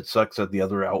it sucks that the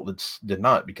other outlets did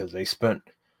not because they spent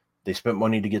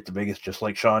money to get to Vegas just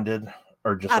like Sean did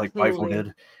or just Absolutely. like Fightful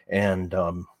did, and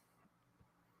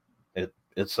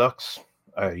it sucks.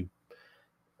 I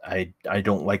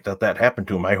don't like that happened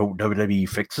to him. I hope WWE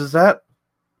fixes that,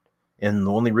 and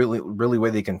the only really way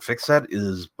they can fix that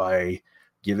is by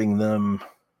giving them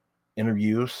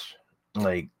interviews,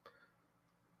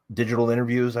 digital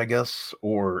interviews, I guess,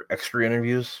 or extra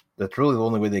interviews. That's really the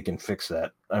only way they can fix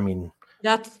that. I mean,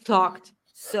 That sucked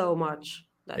so much.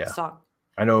 That yeah. sucked.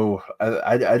 I know.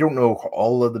 I don't know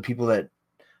all of the people that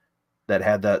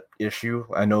had that issue.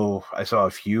 I know I saw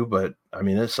a few, but I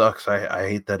mean, it sucks. I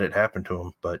hate that it happened to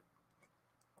them, but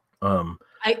I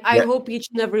yeah, hope each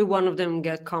and every one of them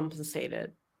get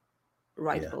compensated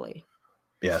rightfully.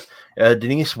 yeah.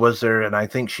 Denise was there, and I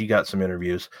think she got some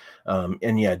interviews.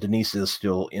 And yeah, Denise is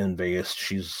still in Vegas.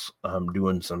 She's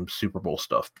doing some Super Bowl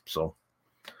stuff, so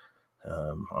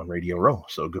on Radio Row.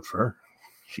 So good for her.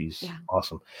 She's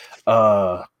awesome.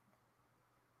 But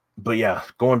yeah,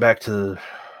 going back to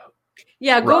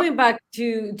going back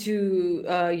to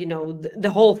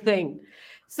the whole thing.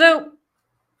 So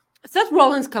Seth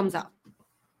Rollins comes out,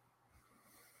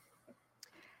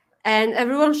 and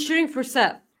everyone's cheering for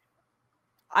Seth.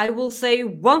 I will say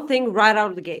one thing right out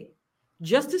of the gate: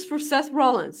 justice for Seth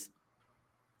Rollins.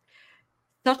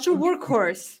 Such a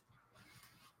workhorse.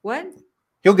 What?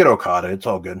 He'll get Okada. It's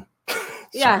all good.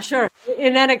 Yeah, sure.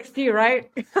 In NXT,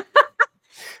 right?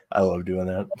 I love doing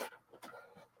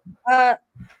that.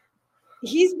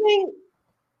 He's being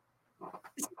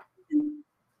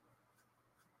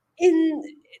in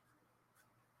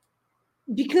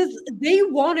because they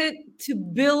wanted to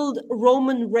build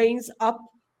Roman Reigns up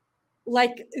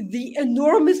like the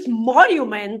enormous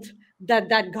monument that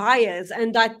guy is,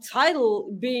 and that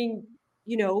title being,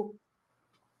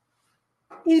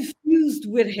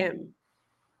 infused with him.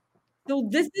 So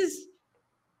there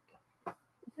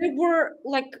were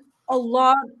like a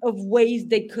lot of ways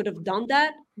they could have done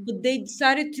that, but they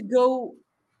decided to go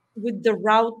with the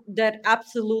route that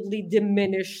absolutely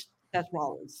diminished Seth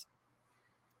Rollins.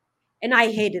 And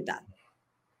I hated that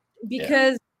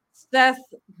because Seth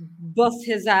bust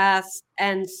his ass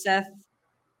and Seth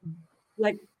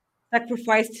like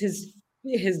sacrificed his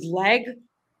leg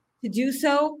to do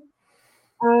so.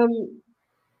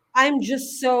 I'm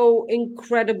just so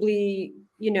incredibly,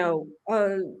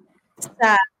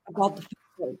 sad about the fact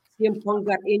that CM Punk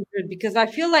got injured, because I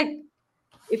feel like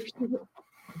if he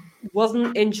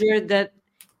wasn't injured, that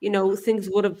things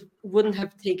wouldn't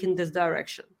have taken this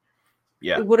direction.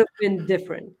 Yeah, it would have been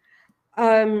different.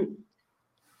 Punk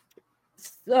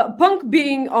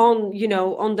being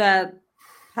on that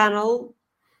panel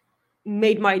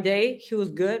made my day. He was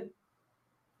good.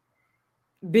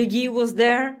 Big E was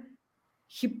there.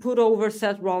 He put over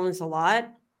Seth Rollins a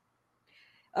lot.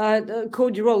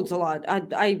 Cody Rhodes a lot.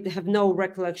 I have no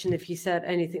recollection if he said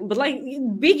anything, but like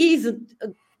Big E's a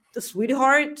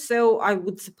sweetheart, so I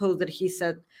would suppose that he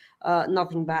said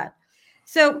nothing bad.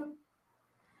 So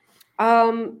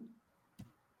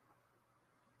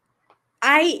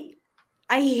I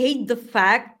hate the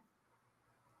fact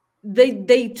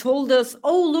they told us,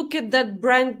 oh, look at that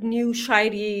brand new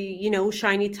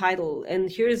shiny title, and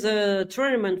here's a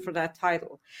tournament for that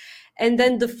title. And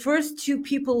then the first two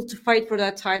people to fight for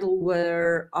that title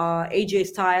were AJ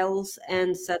Styles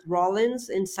and Seth Rollins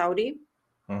in Saudi.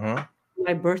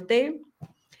 My birthday.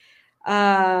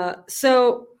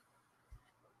 So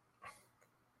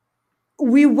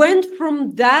we went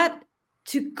from that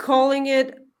to calling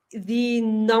it the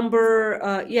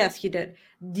number. Yes, he did.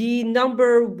 The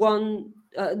number one,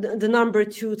 the number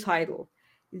two title.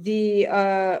 He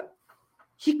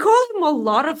called him a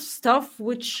lot of stuff,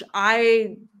 which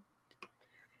I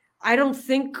don't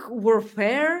think were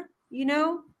fair,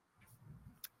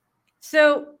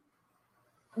 So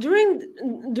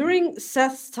during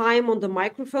Seth's time on the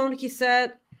microphone, he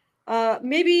said,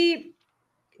 maybe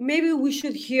we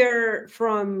should hear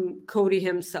from Cody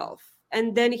himself.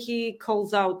 And then he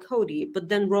calls out Cody, but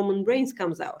then Roman Reigns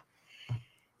comes out.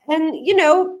 And,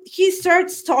 he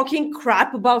starts talking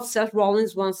crap about Seth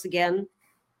Rollins once again.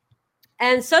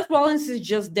 And Seth Rollins is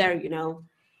just there,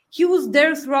 He was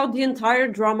there throughout the entire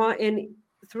drama, and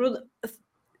through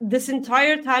this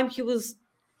entire time, he was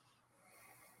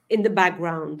in the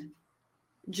background,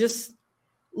 just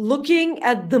looking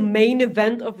at the main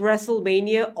event of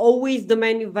WrestleMania, always the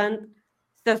main event.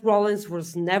 Seth Rollins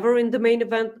was never in the main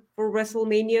event for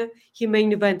WrestleMania. He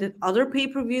main evented other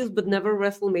pay-per-views, but never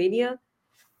WrestleMania.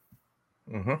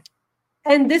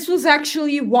 And this was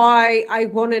actually why I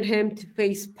wanted him to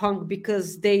face Punk,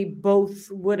 because they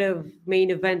both would have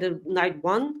main evented night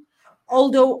one.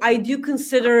 Although I do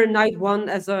consider night one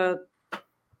as a,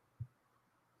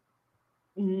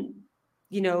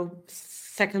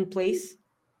 second place.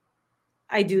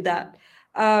 I do that.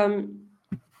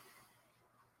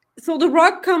 So The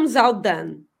Rock comes out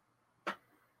then,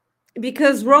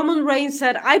 because Roman Reigns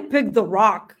said, I picked The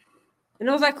Rock. And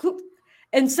I was like, who?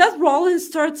 And Seth Rollins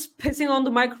starts pissing on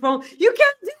the microphone. You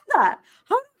can't do that.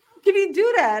 How can he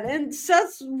do that? And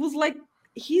Seth was like,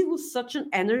 he was such an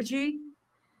energy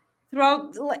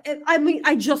throughout. I mean,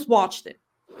 I just watched it.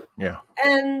 Yeah.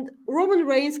 And Roman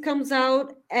Reigns comes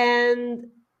out, and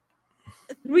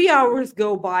 3 hours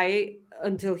go by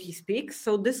until he speaks.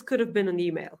 So this could have been an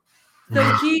email. So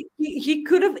he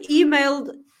could have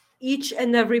emailed each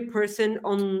and every person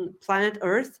on planet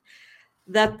Earth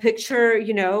that picture,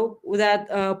 that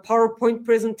PowerPoint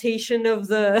presentation of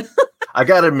the. I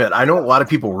gotta admit, I know a lot of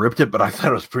people ripped it, but I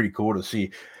thought it was pretty cool to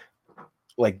see,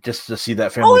 like, just to see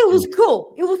that family. Oh, it was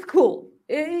cool. It was cool.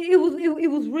 It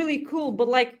was really cool. But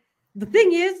like, the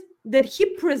thing is that he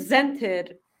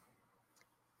presented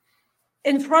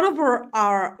in front of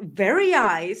our very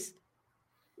eyes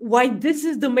why this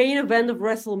is the main event of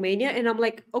WrestleMania. And I'm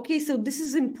like, okay, so this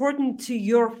is important to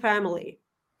your family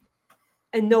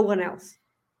and no one else.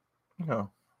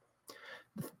 No.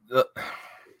 The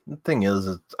thing is,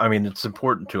 it's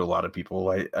important to a lot of people.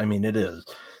 I mean, it is.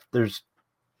 It's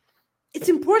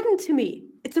important to me.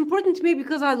 It's important to me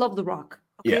because I love The Rock.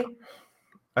 Okay?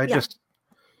 Yeah.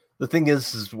 The thing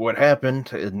is what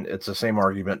happened, and it's the same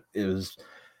argument, is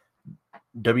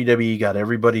WWE got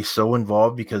everybody so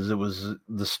involved because it was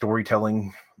the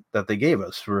storytelling that they gave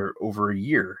us for over a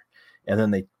year, and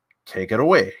then they take it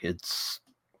away.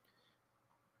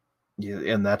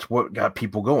 And that's what got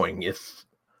people going. There's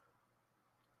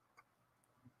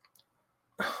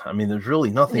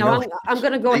really nothing else. I'm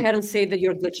going to go ahead and say that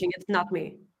you're glitching. It's not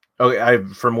me. Okay,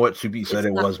 from what Subi said,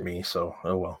 it was me. So,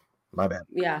 oh well, my bad.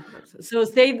 Yeah. So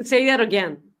say that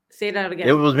again. Say that again.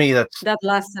 It was me. That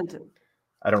last sentence.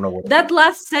 I don't know what. That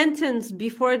last sentence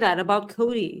before that about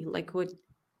Cody, like what?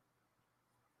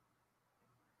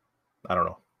 I don't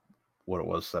know what it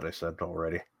was that I said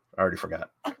already. I already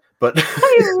forgot. But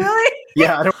Are you really?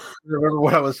 Yeah, I don't remember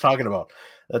what I was talking about.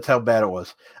 That's how bad it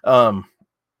was.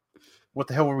 What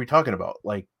the hell were we talking about?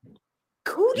 Like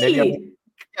Cody.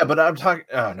 Yeah, but I'm talking.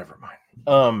 Oh, never mind.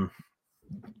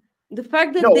 The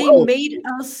fact that they made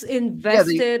us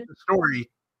invested. Yeah, the story.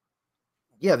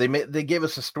 Yeah, they gave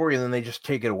us a story and then they just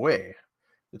take it away.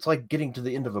 It's like getting to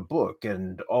the end of a book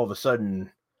and all of a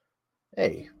sudden,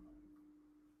 hey,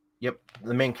 yep,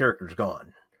 the main character's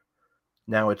gone.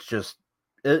 Now it's just,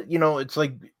 it's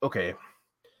like, okay,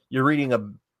 you're reading I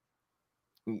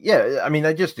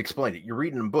just explained it. You're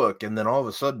reading a book and then all of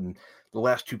a sudden, the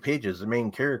last 2 pages, the main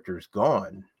character is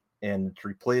gone and it's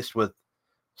replaced with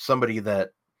somebody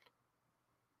that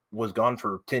was gone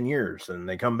for 10 years and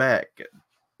they come back.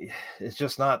 It's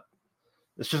just not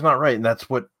right. And that's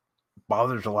what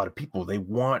bothers a lot of people. They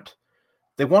want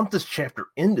this chapter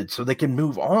ended so they can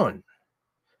move on.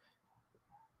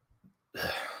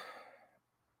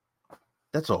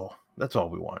 That's all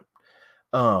we want.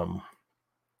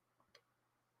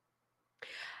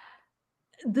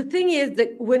 The thing is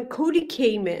that when Cody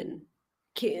came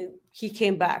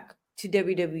back to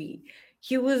WWE.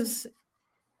 He was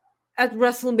at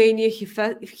WrestleMania. He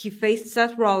faced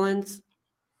Seth Rollins.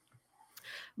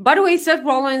 By the way, Seth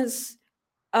Rollins,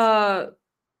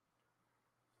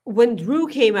 when Drew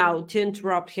came out to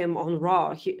interrupt him on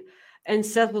Raw, and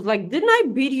Seth was like, "Didn't I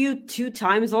beat you 2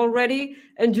 times already?"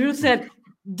 And Drew said,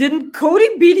 "Didn't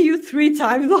Cody beat you 3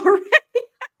 times already?"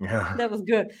 Yeah, that was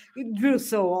good. Drew's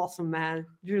so awesome, man.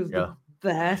 Drew's the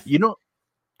best. You know,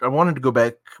 I wanted to go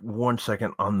back 1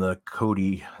 second on the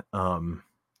Cody,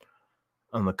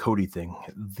 thing.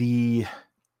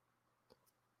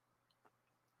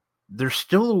 There's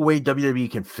still a way WWE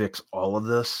can fix all of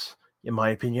this, in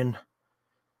my opinion.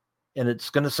 And it's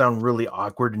going to sound really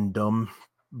awkward and dumb,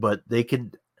 but they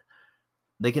can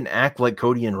act like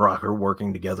Cody and Rock are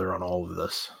working together on all of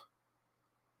this.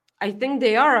 I think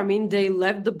they are. I mean, they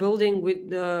left the building with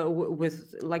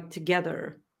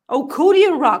together. Oh, Cody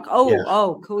and Rock. Cody and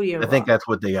Rock. I think that's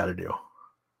what they got to do.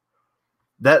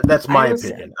 That's my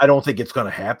opinion. I don't think it's going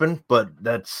to happen, but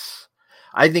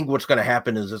I think what's going to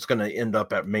happen is it's going to end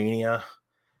up at Mania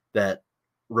that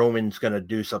Roman's going to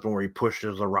do something where he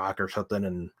pushes The Rock or something,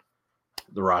 and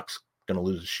The Rock's going to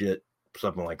lose his shit,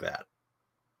 something like that.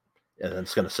 And then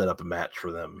it's going to set up a match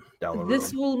for them down the road.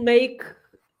 This will make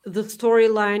the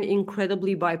storyline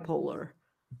incredibly bipolar.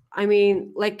 I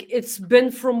mean, like, it's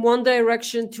been from one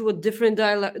direction to a different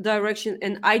direction,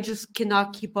 and I just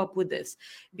cannot keep up with this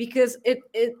because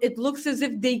it looks as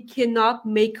if they cannot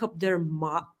make up their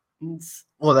minds.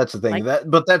 Well, that's the thing.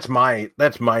 That's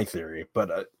my theory.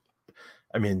 But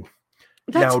I mean,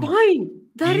 that's fine.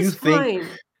 That is fine.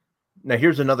 Now,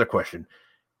 here's another question: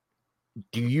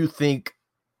 Do you think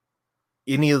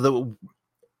any of those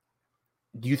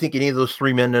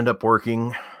 3 men end up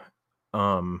working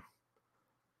 2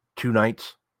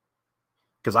 nights?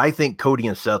 Because I think Cody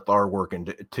and Seth are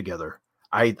working together.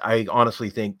 I honestly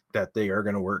think that they are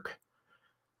going to work.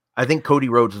 I think Cody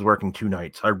Rhodes is working 2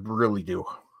 nights. I really do.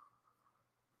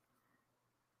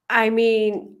 I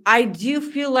mean, I do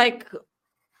feel like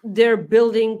they're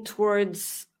building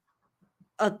towards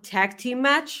a tag team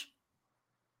match,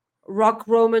 Rock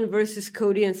Roman versus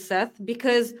Cody and Seth,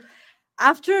 because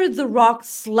after The Rock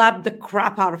slapped the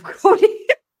crap out of Cody,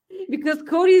 because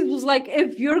Cody was like,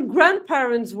 if your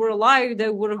grandparents were alive, they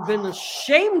would have been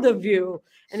ashamed of you.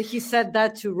 And he said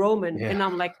that to Roman. Yeah. And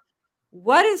I'm like,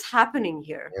 what is happening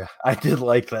here? Yeah, I did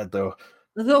like that though.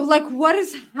 Though, like, what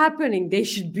is happening? They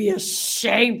should be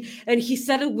ashamed. And he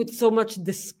said it with so much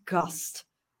disgust.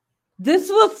 This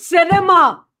was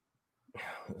cinema.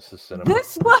 This is cinema.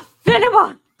 This was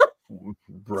cinema.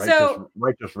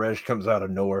 Righteous Reg comes out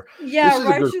of nowhere. Yeah, this is a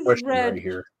good Righteous question Reg. right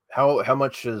here. How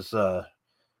much is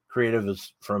creative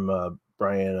is from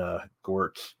Brian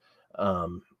Gortz?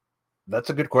 That's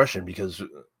a good question because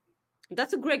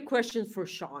that's a great question for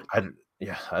Sean.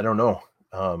 I don't know.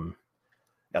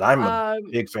 And I'm a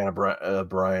big fan of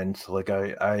Brian. So like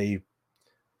I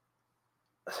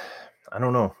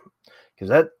don't know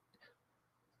because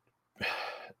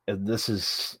this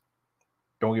is,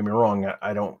 don't get me wrong.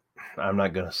 I'm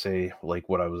not gonna say like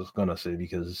what I was gonna say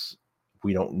because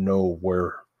we don't know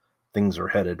where things are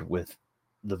headed with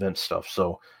the Vince stuff.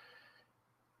 So,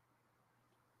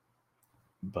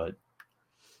 but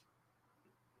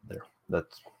there,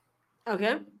 that's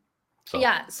okay. So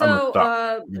yeah. So,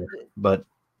 but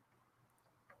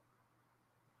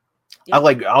yeah. I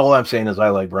like, all I'm saying is I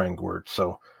like Brian Gort.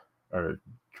 So,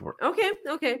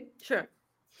 okay, sure.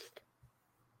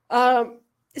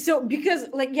 So because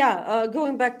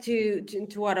going back to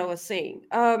what I was saying,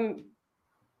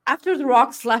 after The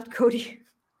Rock slapped Cody,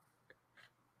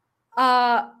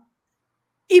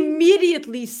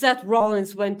 immediately Seth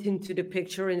Rollins went into the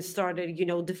picture and started,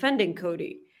 defending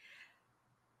Cody.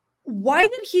 Why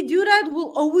did he do that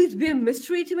will always be a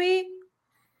mystery to me.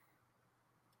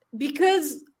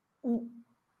 Because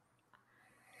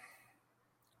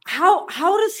how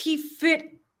does he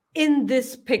fit in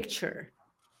this picture?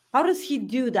 How does he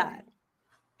do that?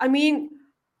 I mean,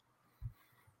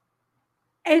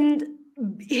 and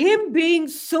him being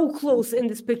so close in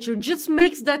this picture just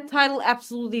makes that title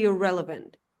absolutely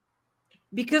irrelevant.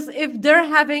 Because if they're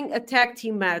having a tag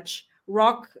team match,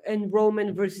 Rock and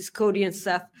Roman versus Cody and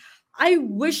Seth, I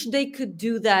wish they could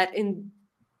do that in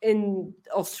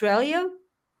Australia.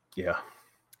 Yeah.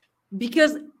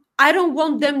 Because I don't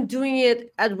want them doing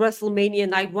it at WrestleMania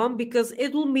Night 1 because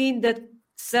it will mean that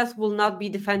Seth will not be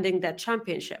defending that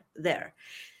championship there.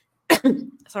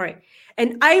 Sorry.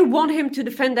 And I want him to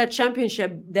defend that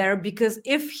championship there because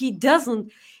if he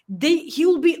doesn't, he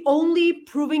will be only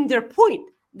proving their point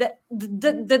that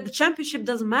the championship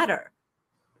doesn't matter.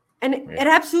 And it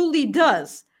absolutely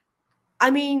does. I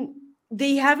mean,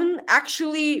 they haven't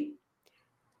actually...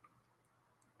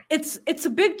 It's a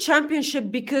big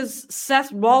championship because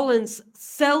Seth Rollins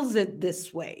sells it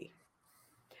this way.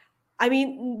 I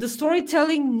mean, the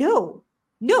storytelling, no.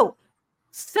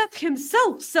 Seth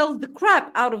himself sells the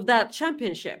crap out of that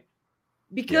championship.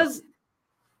 Because,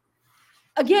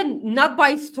 again, not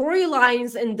by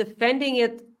storylines and defending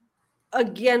it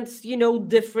against,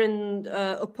 different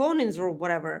opponents or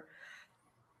whatever.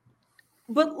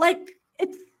 But, like,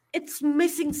 it's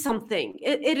missing something.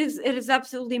 It is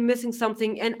absolutely missing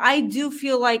something. And I do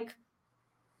feel like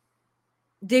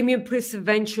Damian Priest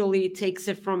eventually takes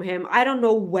it from him. I don't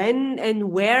know when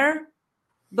and where,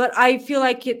 but I feel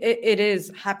like it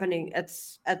is happening at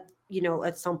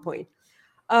some point.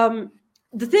 The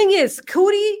thing is,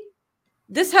 Cody,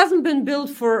 this hasn't been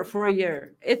built for a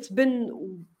year. It's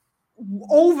been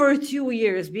over 2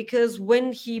 years because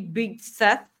when he beat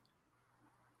Seth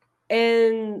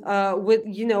and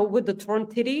with the torn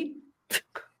titty,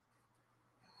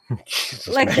 Jesus,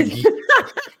 like Maggie.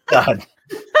 God.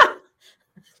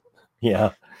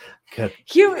 Yeah. Good.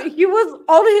 He was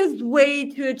on his way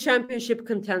to a championship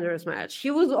contenders match.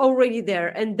 He was already there,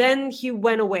 and then he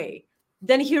went away.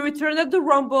 Then he returned at the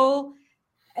Rumble,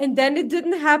 and then it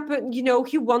didn't happen.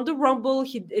 He won the Rumble.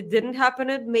 It didn't happen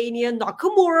at Mania.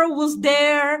 Nakamura was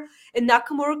there, and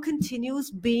Nakamura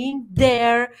continues being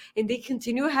there, and they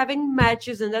continue having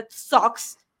matches, and that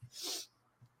sucks.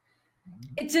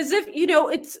 It's as if,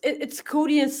 it's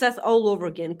Cody and Seth all over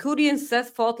again. Cody and Seth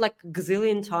fought like a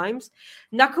gazillion times.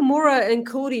 Nakamura and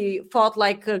Cody fought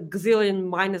like a gazillion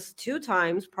 -2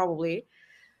 times, probably.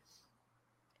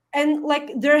 And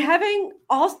like they're having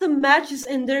awesome matches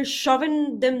and they're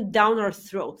shoving them down our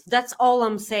throats. That's all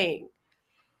I'm saying.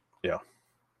 Yeah.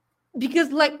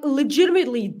 Because like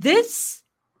legitimately this,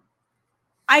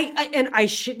 I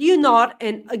shit you not.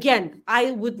 And again,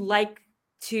 I would like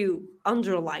to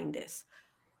underline this.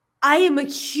 I am a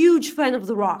huge fan of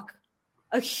The Rock.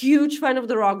 A huge fan of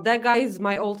The Rock. That guy is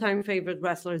my all-time favorite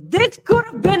wrestler. This could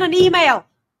have been an email.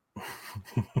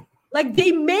 Like,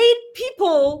 they made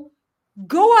people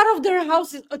go out of their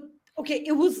houses. Okay,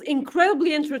 it was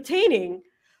incredibly entertaining,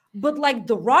 but like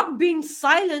The Rock being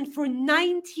silent for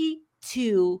 92%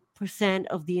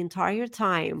 of the entire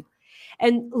time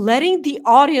and letting the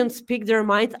audience speak their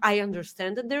minds. I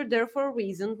understand that they're there for a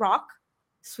reason, Rock,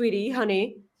 sweetie,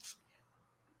 honey.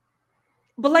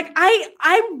 But like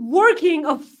I'm working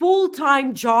a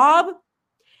full-time job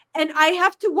and I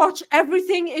have to watch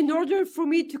everything in order for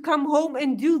me to come home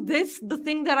and do this, the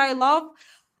thing that I love.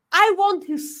 I want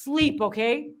to sleep,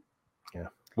 okay? Yeah.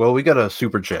 Well, we got a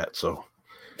super chat, so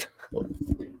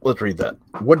let's read that.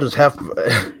 What does half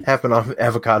an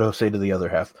avocado say to the other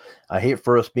half? I hate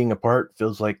for us being apart.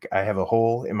 Feels like I have a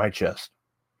hole in my chest.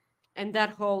 And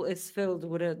that hole is filled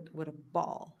with a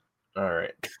ball. All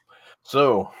right.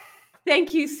 So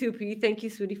thank you, Soupy. Thank you,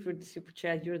 Sweetie, for the super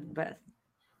chat. You're the best.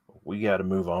 We got to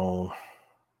move on.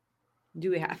 Do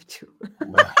we have to?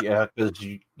 Yeah, because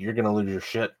you're going to lose your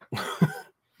shit.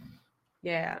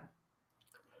 Yeah.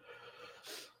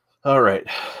 All right.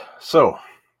 So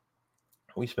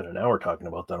we spent an hour talking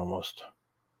about that almost.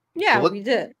 Yeah, we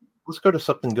did. Let's go to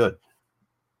something good.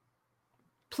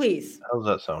 Please. How does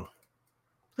that sound?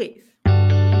 Please.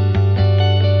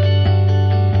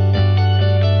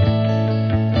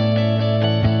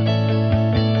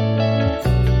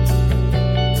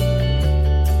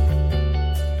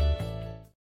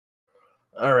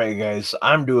 All right, guys,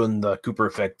 I'm doing the Cooper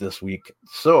effect this week.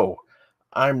 So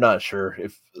I'm not sure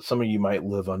if some of you might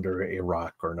live under a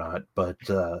rock or not, but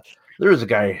there is a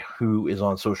guy who is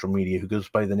on social media who goes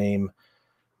by the name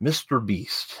Mr.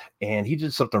 Beast. And he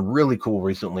did something really cool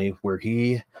recently where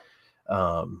he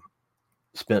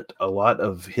spent a lot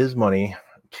of his money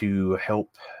to help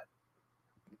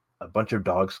a bunch of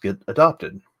dogs get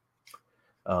adopted.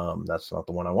 That's not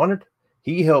the one I wanted.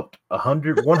 He helped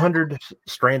 100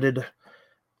 stranded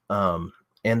and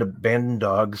abandoned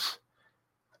dogs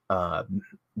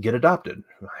get adopted,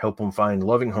 help them find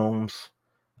loving homes.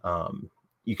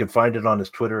 You can find it on his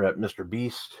Twitter at Mr.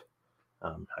 Beast.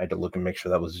 I had to look and make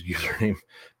sure that was his username,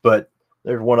 but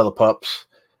there's one of the pups.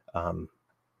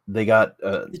 They got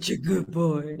it's a good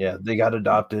boy. Yeah, they got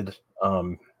adopted.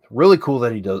 Really cool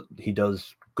that he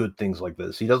does good things like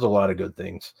this. He does a lot of good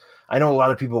things. I know a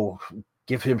lot of people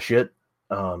give him shit,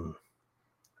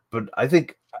 but I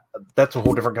think that's a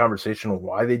whole different conversation on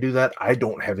why they do that. I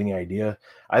don't have any idea.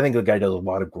 I think the guy does a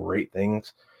lot of great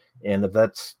things, and if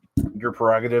that's your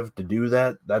prerogative to do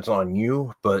that, that's on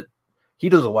you. But he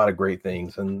does a lot of great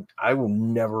things, and I will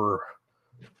never.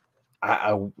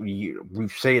 We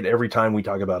say it every time we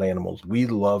talk about animals. We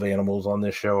love animals on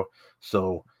this show,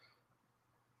 so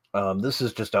this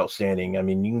is just outstanding. I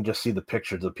mean, you can just see the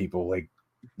pictures of people. Like,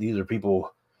 these are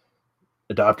people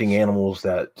adopting animals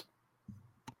that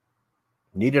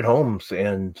needed homes,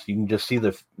 and you can just see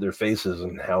their faces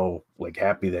and how like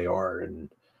happy they are. And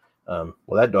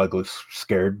well, that dog looks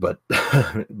scared, but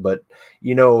but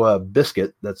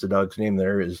Biscuit, that's the dog's name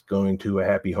there, is going to a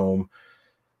happy home.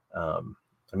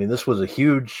 I mean, this was a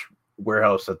huge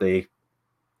warehouse that they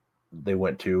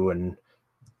went to, and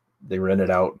they rented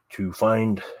out to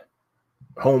find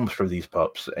homes for these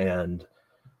pups. And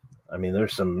I mean,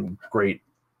 there's some great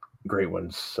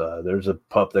ones. There's a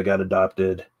pup that got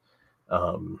adopted.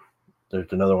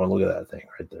 There's another one. Look at that thing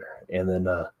right there. And then,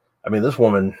 I mean, this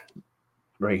woman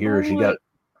right here, she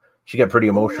got pretty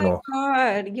emotional. Oh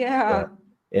my God, yeah.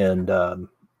 And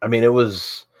I mean,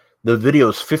 the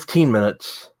video's 15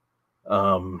 minutes.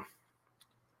 And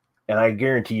I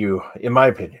guarantee you, in my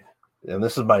opinion, and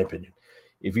this is my opinion,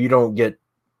 if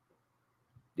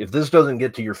this doesn't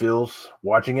get to your feels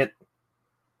watching it,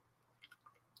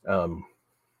 I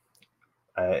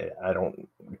don't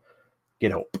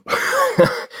get help.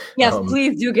 Yes,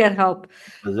 please do get help.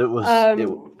 Because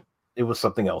it was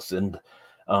something else. And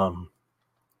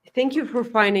thank you for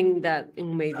finding that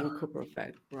amazing Cooper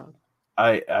effect, bro.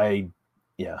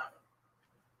 Yeah,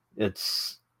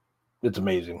 it's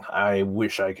amazing. I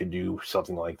wish I could do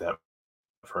something like that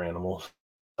for animals.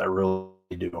 I really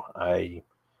do.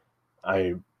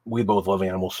 We both love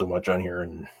animals so much on here,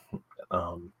 and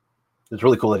it's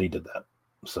really cool that he did that.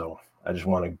 So I just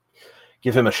want to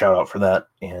give him a shout out for that,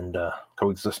 and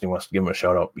Coexisting wants to give him a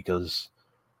shout out because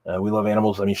we love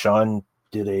animals. I mean, Sean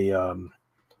did a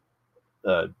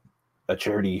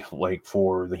charity like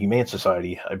for the Humane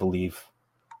Society, I believe.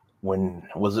 When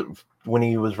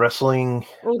he was wrestling?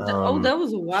 That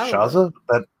was a while Shaza?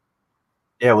 ago.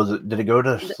 Yeah, was it? Did it go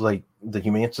to like the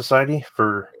Humane Society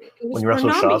for when you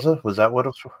wrestled Shaza? Was that what it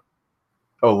was for?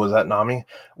 Oh, was that Nami?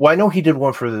 Well, I know he did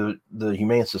one for the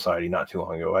Humane Society not too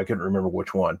long ago. I couldn't remember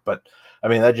which one, but I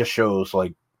mean that just shows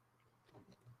like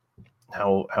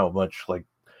how much like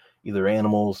either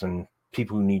animals and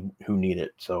people who need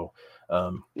it. So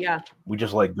we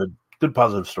just like good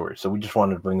positive stories. So we just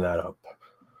wanted to bring that up.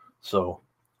 So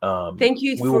thank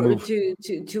you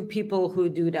to people who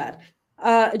do that.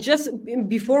 Just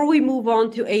before we move on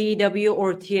to AEW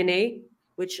or TNA,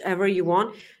 whichever you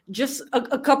want, just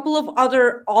a couple of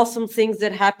other awesome things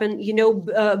that happened. You know,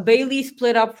 Bailey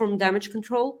split up from Damage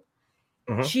Control.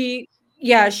 She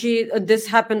this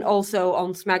happened also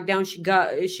on SmackDown.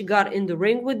 She got in the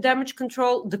ring with Damage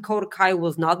Control. Dakota Kai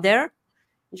was not there,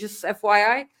 just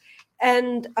FYI,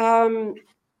 and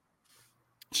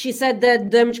she said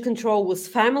that Damage Control was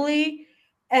family.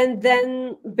 And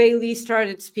then Bailey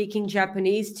started speaking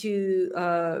Japanese to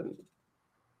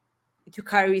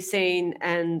Kairi Sane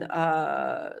and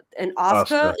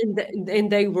Asuka, and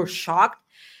they were shocked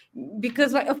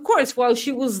because, like, of course, while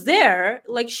she was there,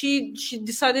 like she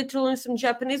decided to learn some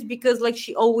Japanese because, like,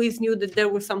 she always knew that there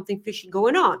was something fishy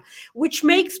going on, which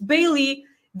makes Bailey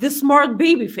the smart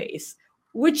babyface,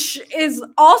 which is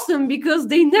awesome because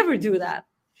they never do that.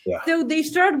 Yeah. So they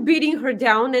start beating her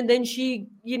down, and then she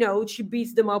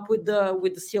beats them up with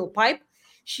the steel pipe.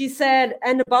 She said,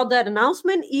 and about that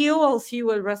announcement, EO, I'll see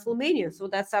you at WrestleMania. So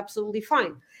that's absolutely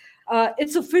fine.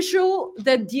 It's official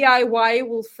that DIY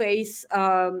will face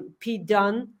Pete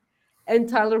Dunne and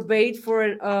Tyler Bate for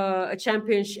a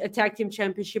tag team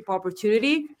championship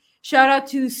opportunity. Shout out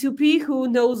to Supi, who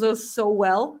knows us so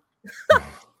well.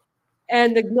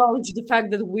 And acknowledge the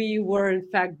fact that we were in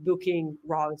fact booking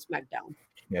Raw and SmackDown.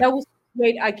 Yeah. That was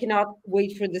great. I cannot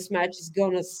wait for this match. It's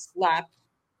gonna slap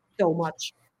so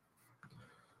much.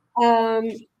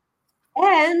 And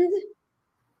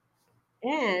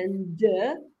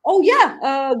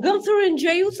Gunther and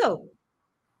Jey Uso.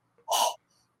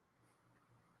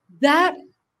 That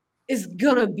is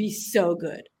gonna be so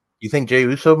good. You think Jey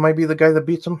Uso might be the guy that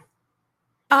beats him?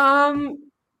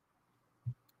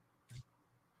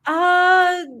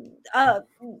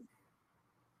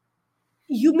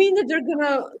 You mean that they're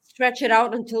gonna stretch it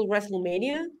out until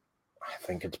WrestleMania? I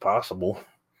think it's possible.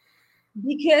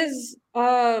 Because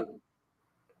isn't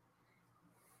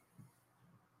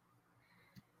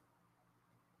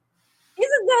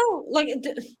though like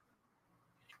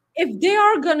if they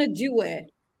are gonna do it,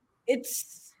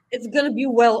 it's gonna be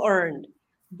well earned.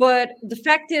 But the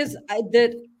fact is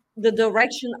that the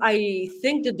direction I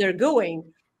think that they're going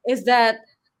is that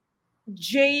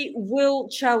Jey will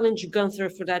challenge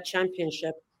Gunther for that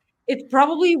championship. It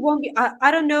probably won't be.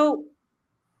 I don't know.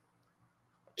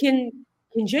 Can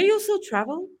Jey also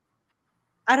travel?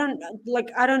 I don't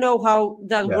know how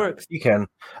that works. You can.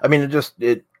 I mean,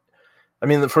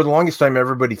 for the longest time,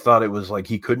 everybody thought it was like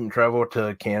he couldn't travel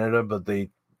to Canada, but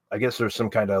I guess there's some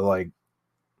kind of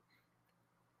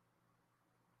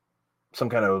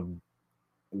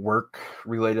work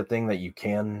related thing that you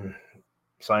can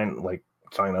sign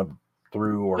up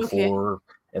through or for,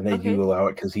 and they do allow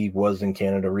it because he was in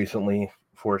Canada recently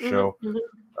for a show,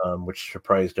 which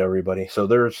surprised everybody. So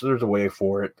there's a way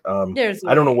for it. I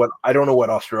don't know what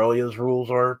Australia's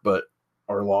rules are,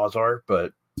 or laws are,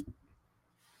 but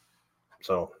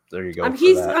so there you go.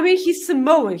 He's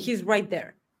Samoan. He's right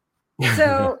there.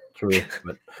 So true,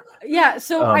 but yeah.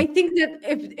 So I think that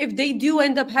if they do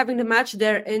end up having the match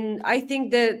there, and I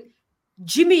think that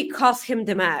Jimmy cost him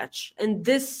the match, and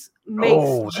this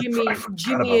makes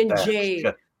Jimmy and Jey.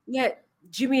 Shit. Yeah,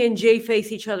 Jimmy and Jey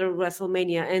face each other at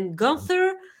WrestleMania, and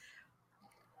Gunther.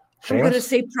 I'm gonna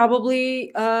say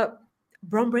probably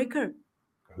Braun Breaker.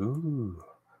 Ooh.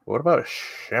 What about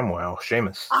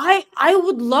Sheamus? I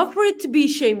would love for it to be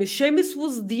Sheamus. Sheamus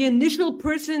was the initial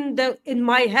person that in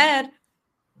my head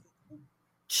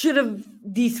should have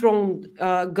dethroned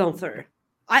Gunther.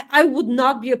 I would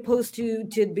not be opposed to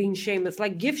it being Sheamus.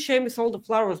 Like, give Sheamus all the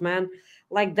flowers, man.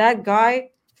 Like that guy.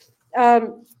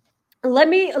 Let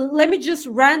me just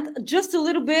rant just a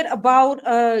little bit about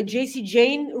JC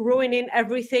Jane ruining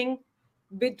everything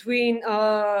between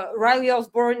Riley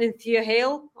Osborne and Thea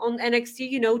Hale on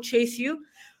NXT, Chase U.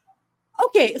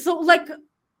 Okay, so like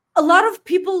a lot of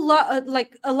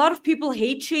people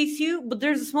hate Chase U, but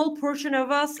there's a small portion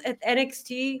of us at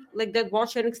NXT that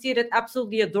watch NXT that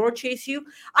absolutely adore Chase U.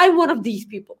 I'm one of these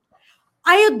people.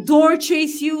 I adore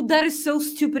Chase U. That is so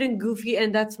stupid and goofy,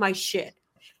 and that's my shit.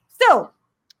 So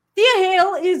Thea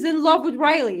Hale is in love with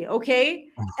Riley, okay?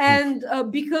 And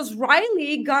because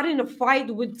Riley got in a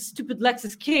fight with stupid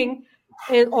Lexis King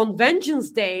on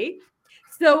Vengeance Day,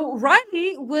 So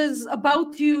Riley was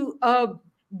about to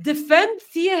defend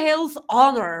Thea Hale's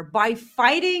honor by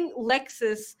fighting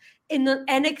Lexus in an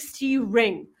NXT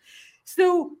ring.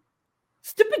 So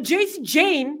stupid JC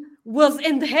Jane was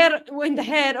in the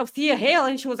head of Thea Hale,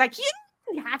 and she was like, "You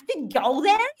don't have to go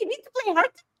there. You need to play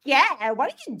hard to get.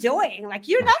 What are you doing? Like,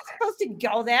 you're not supposed to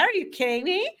go there. Are you kidding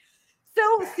me?"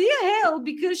 So Thea Hale,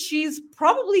 because she's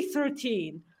probably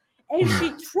 13 and she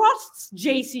trusts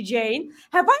JC Jane.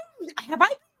 Have I been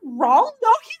wrong? No,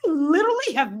 you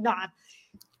literally have not.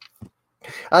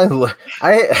 I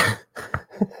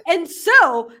And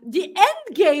so the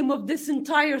end game of this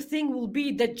entire thing will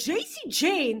be that JC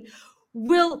Jane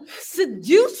will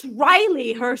seduce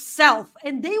Riley herself,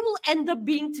 and they will end up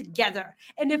being together.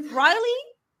 And if Riley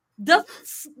doesn't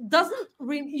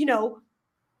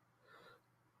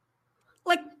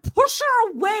like push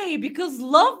her away because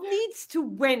love needs to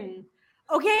win,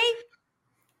 okay?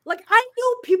 Like, I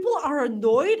know people are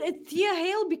annoyed at Thea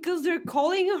Hale because they're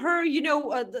calling her,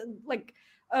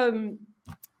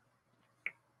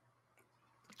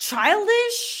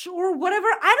 childish or whatever.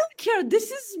 I don't care.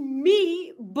 This is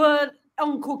me, but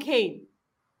on cocaine.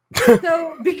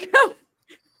 So because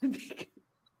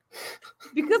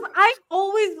I'm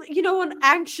always, an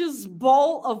anxious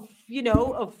ball of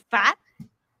fat,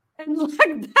 and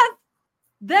like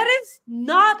that is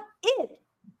not it.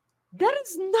 That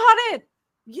is not it.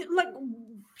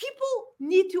 People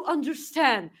need to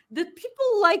understand that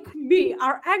people like me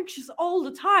are anxious all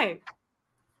the time.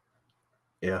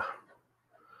 Yeah,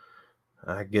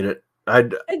 I get it.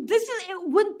 And this is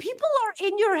when people are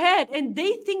in your head and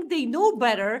they think they know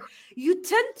better, you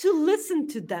tend to listen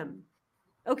to them.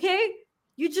 Okay?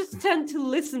 You just tend to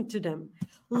listen to them.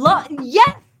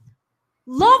 Yes!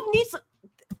 Love needs...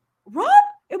 Rob?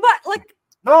 Am I like...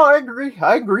 No, I agree.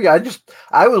 I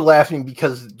was laughing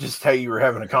because just how you were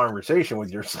having a conversation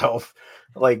with yourself.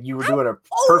 Like you were doing a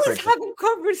perfect having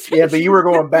conversation. Yeah, but you were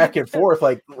going back and forth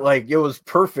like it was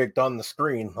perfect on the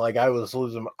screen. Like I was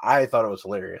losing. I thought it was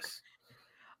hilarious.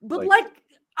 But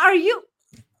are you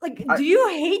do you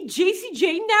hate JC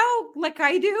Jane now like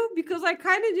I do? Because I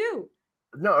kind of do.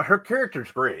 No, her character's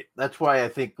great. That's why I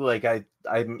think I'm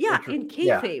in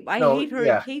kayfabe. I hate her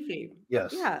in kayfabe.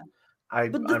 Yes. Yeah.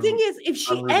 But the thing is, if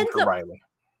she ends up Riley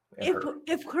if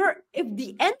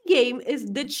the end game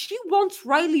is that she wants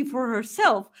Riley for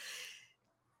herself,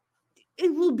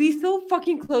 it will be so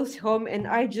fucking close home, and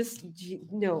I just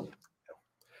no.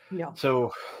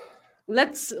 So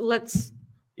let's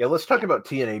talk about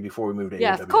TNA before we move to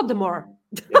AEW. Scott D'Amore.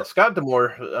 Scott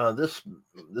D'Amore. This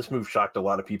move shocked a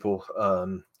lot of people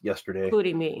yesterday,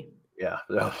 including me. Yeah,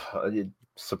 it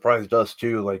surprised us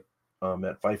too. Like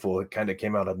at Fightful, it kind of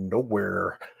came out of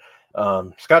nowhere.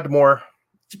 Scott D'Amore.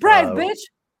 Surprise, bitch!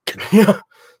 Yeah,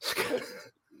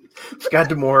 Scott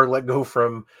D'Amore let go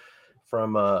from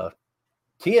TNA.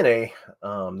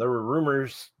 There were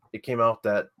rumors. It came out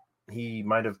that he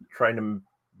might have tried to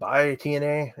buy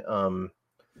TNA.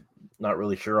 Not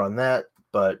really sure on that,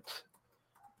 but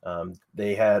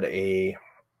they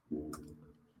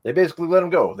basically let him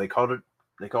go. They called it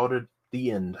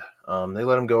the end. They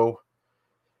let him go.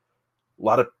 A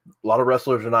lot of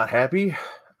wrestlers are not happy.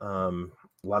 A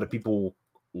lot of people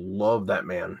love that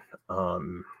man.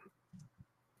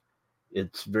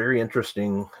 It's very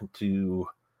interesting to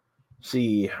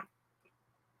see.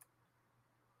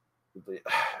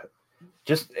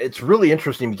 It's really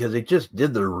interesting because they just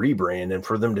did the rebrand, and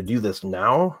for them to do this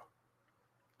now,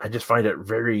 I just find it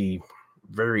very,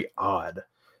 very odd.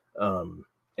 And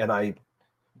I've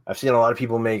seen a lot of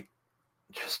people make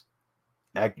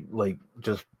I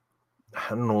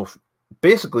don't know,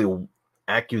 basically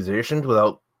accusations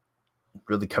without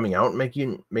really coming out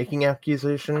and making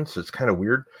accusations. It's kind of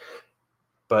weird.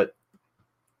 But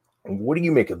what do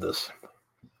you make of this?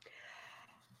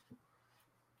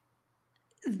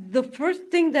 The first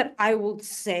thing that I would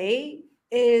say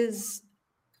is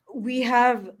we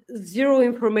have zero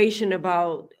information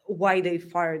about why they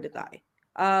fired the guy.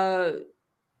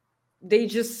 They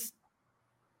just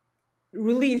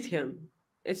released him.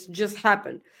 It's just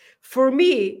happened. For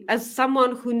me, as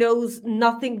someone who knows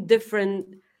nothing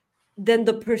different than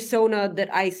the persona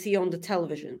that I see on the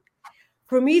television,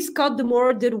 for me, Scott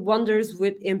D'Amore did wonders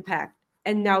with Impact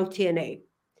and now TNA.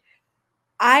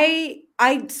 I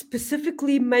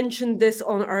specifically mentioned this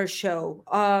on our show.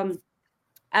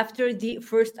 After the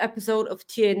first episode of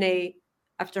TNA,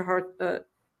 after Hard to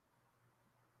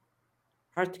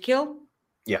Kill?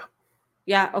 Yeah,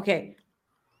 okay.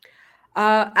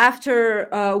 After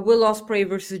Will Ospreay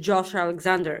versus Josh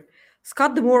Alexander,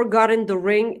 Scott D'Amore got in the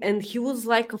ring and he was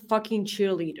like a fucking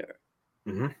cheerleader.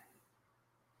 Mm-hmm.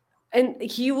 And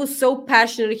he was so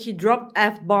passionate. He dropped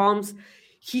F-bombs.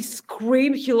 He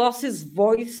screamed. He lost his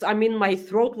voice. I mean, my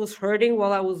throat was hurting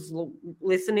while I was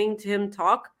listening to him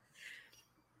talk.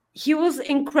 He was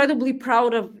incredibly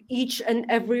proud of each and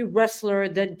every wrestler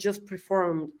that just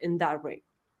performed in that ring.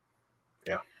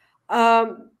 Yeah.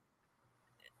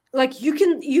 Like you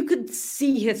could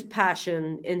see his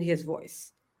passion in his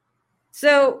voice.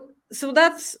 So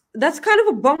that's kind of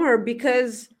a bummer,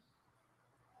 because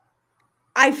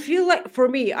I feel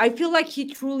like he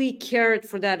truly cared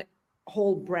for that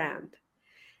whole brand.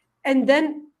 And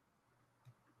then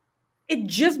it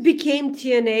just became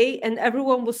TNA and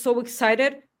everyone was so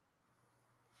excited.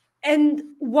 And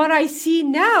what I see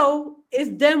now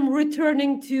is them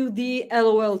returning to the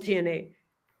LOL TNA.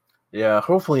 Yeah,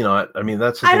 hopefully not. I mean,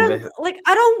 that's the thing.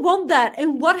 I don't want that.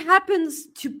 And what happens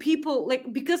to people,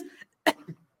 like, because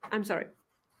I'm sorry,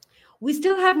 we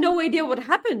still have no idea what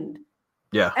happened.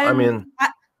 Yeah, And I mean,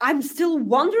 I'm still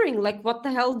wondering, like, what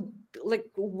the hell, like,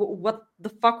 what the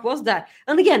fuck was that?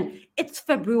 And again, it's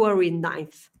February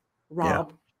 9th,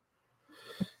 Rob.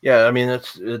 Yeah, I mean,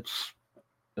 it's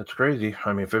crazy.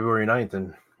 I mean, February 9th,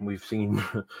 and we've seen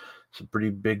some pretty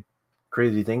big,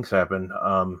 crazy things happen.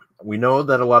 We know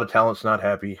that a lot of talent's not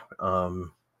happy.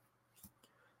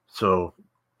 So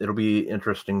it'll be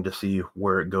interesting to see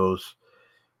where it goes.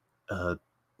 I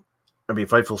mean,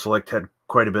 Fightful Select had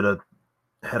quite a bit of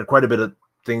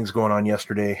things going on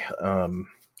yesterday.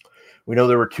 We know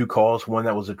there were 2 calls, one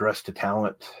that was addressed to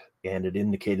talent, and it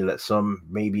indicated that some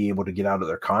may be able to get out of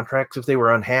their contracts if they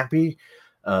were unhappy.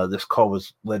 This call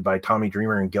was led by Tommy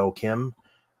Dreamer and Gail Kim.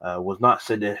 Was not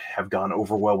said to have gone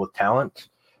over well with talent.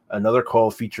 Another call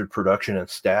featured production and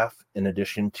staff, in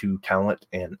addition to talent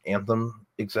and Anthem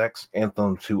execs.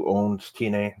 Anthem, who owns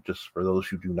TNA, just for those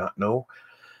who do not know.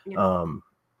 Yeah.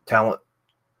 Talent,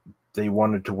 they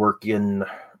wanted to work in.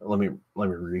 Let me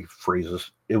rephrase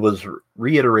this. It was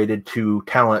reiterated to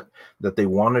talent that they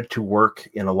wanted to work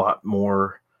in a lot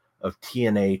more of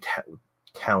TNA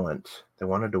talent. They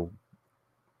wanted to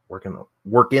work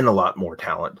in a lot more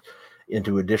talent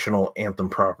into additional Anthem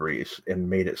properties, and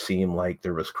made it seem like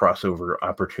there was crossover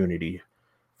opportunity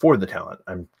for the talent.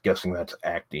 I'm guessing that's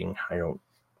acting. I'm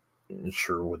not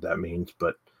sure what that means,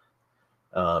 but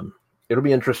it'll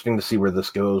be interesting to see where this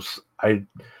goes.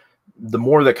 The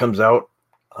more that comes out,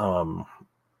 I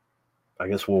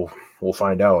guess we'll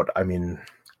find out. I mean,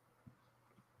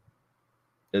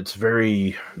 it's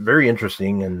very, very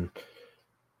interesting, and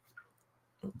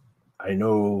I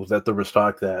know that there was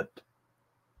talk that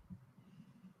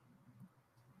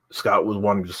Scott was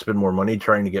wanting to spend more money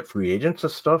trying to get free agents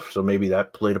and stuff, so maybe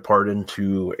that played a part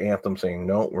into Anthem saying,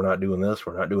 no, we're not doing this,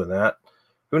 we're not doing that.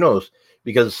 Who knows?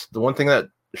 Because the one thing that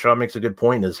Shaw makes a good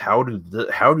point is, how do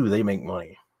they make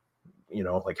money? You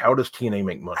know, like, how does TNA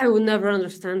make money? I would never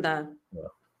understand that. Yeah.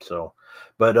 So,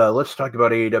 but let's talk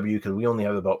about AEW, because we only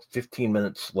have about 15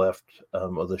 minutes left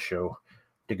of the show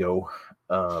to go.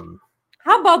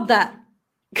 How about that?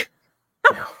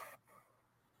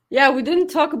 Yeah, we didn't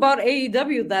talk about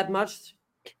AEW that much.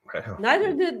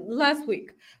 Neither did last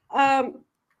week.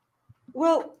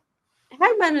 Well,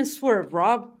 Hangman and Swerve,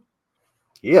 Rob.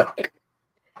 Yeah.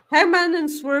 Hangman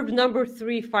and Swerve number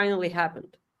 3 finally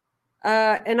happened.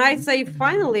 And I say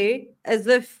finally as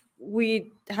if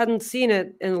we hadn't seen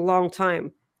it in a long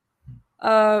time.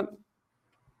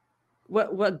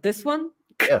 What this one?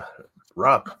 Yeah,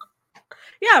 Rob.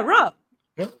 Yeah, Rob.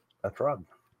 Yeah, that's Rob.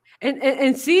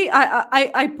 And see,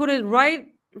 I put it right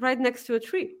next to a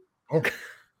tree. Oh.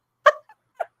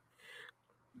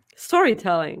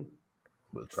 Storytelling,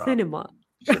 cinema.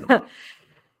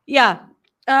 Yeah.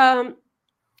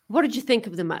 What did you think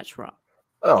of the match, Rob?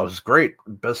 Oh, it was great.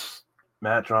 Best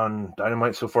match on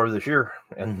Dynamite so far this year,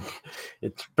 and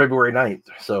it's February 9th,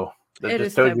 so that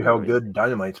just tells you how good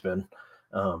Dynamite's been.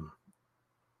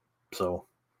 So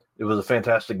it was a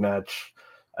fantastic match.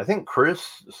 I think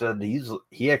Chris said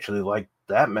he actually liked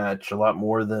that match a lot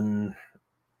more than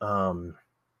the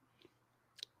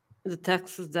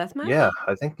Texas Death Match. Yeah,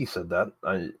 I think he said that.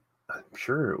 I'm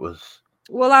sure it was.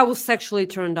 Well, I was sexually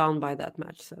turned on by that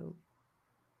match, so.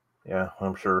 Yeah,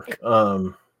 I'm sure.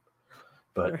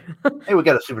 But hey, we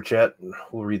got a super chat.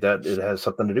 We'll read that. It has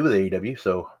something to do with AEW.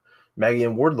 So Maggie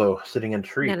and Wardlow sitting in a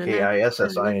tree.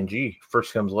 KISSING.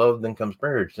 First comes love, then comes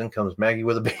marriage, then comes Maggie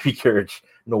with a baby carriage.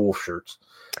 No wolf shirts.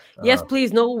 Yes,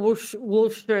 please, no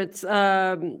wolf shirts.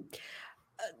 I've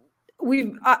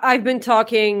been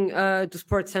talking to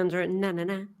Sports Center.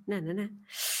 Yeah,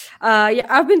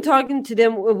 I've been talking to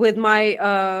them with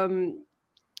my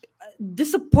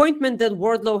disappointment that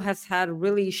Wardlow has had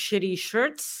really shitty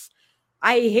shirts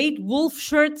I hate wolf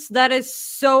shirts. That is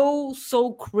so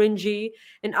cringy.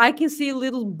 And I can see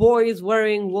little boys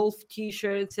wearing wolf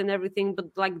t-shirts and everything, but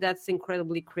like that's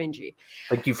incredibly cringy.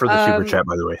 Thank you for the super chat,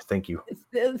 by the way. Thank you.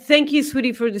 Thank you,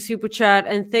 sweetie, for the super chat,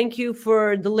 and thank you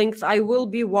for the links. I will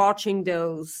be watching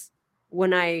those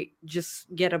when I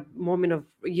just get a moment of,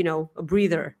 a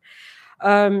breather.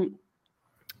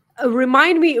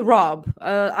 Remind me, Rob.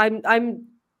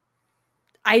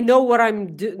 I know what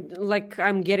I'm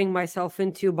I'm getting myself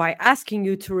into by asking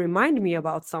you to remind me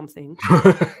about something.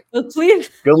 But please,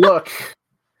 good luck.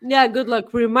 Yeah, good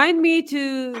luck. Remind me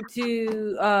to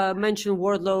mention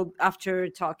Wardlow after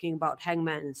talking about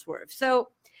Hangman and Swerve. So,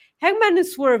 Hangman and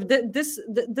Swerve. This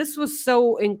was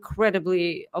so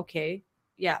incredibly okay.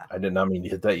 Yeah, I did not mean to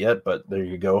hit that yet, but there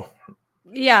you go.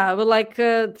 Yeah, but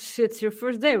it's your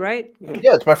first day, right?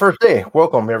 Yeah, it's my first day.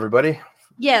 Welcome, everybody.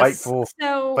 Yes.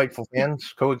 Fightful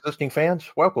fans, coexisting fans,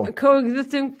 welcome.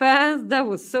 Coexisting fans, that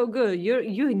was so good.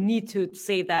 You need to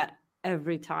say that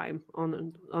every time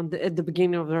at the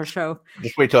beginning of our show.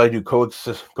 Just wait till I do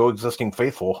coexisting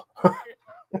faithful.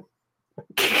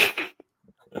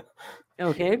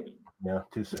 Okay. Yeah,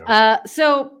 too soon.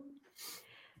 So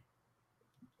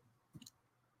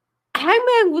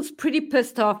Hangman was pretty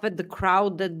pissed off at the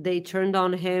crowd that they turned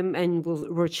on him and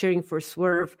were cheering for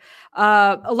Swerve.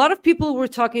 A lot of people were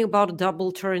talking about a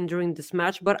double turn during this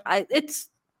match, but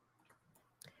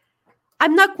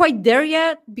I'm not quite there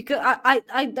yet because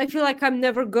I feel like I'm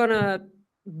never gonna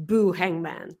boo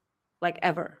Hangman, like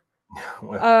ever.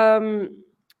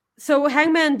 So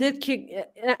Hangman did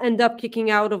end up kicking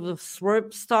out of the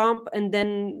Swerve stomp, and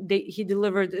then he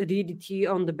delivered a DDT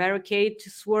on the barricade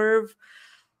to Swerve.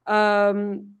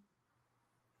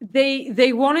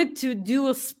 They wanted to do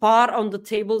a spot on the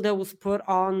table that was put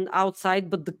on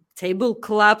outside, but the table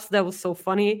collapsed. That was so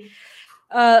funny.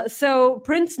 So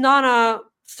Prince Nana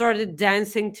started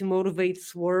dancing to motivate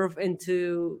Swerve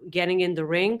into getting in the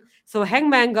ring. So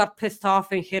Hangman got pissed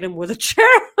off and hit him with a chair.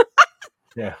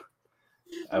 Yeah,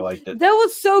 I liked it. That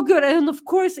was so good. And of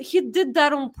course, he did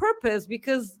that on purpose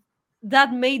because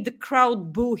that made the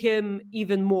crowd boo him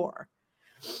even more.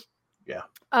 Yeah.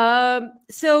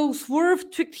 So Swerve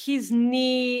took his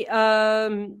knee,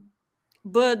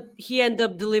 but he ended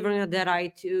up delivering a dead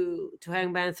eye to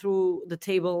Hangman through the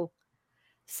table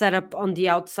set up on the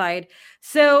outside.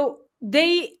 So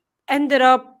they ended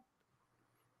up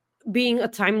being a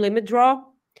time limit draw.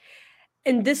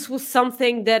 And this was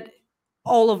something that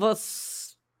all of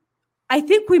us, I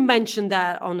think we mentioned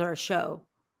that on our show,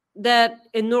 that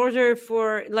in order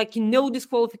for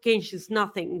disqualifications,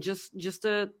 nothing, just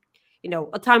a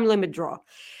time limit draw.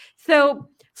 So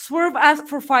Swerve asked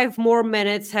for 5 more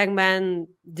minutes. Hangman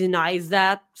denies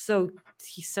that. So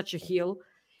he's such a heel.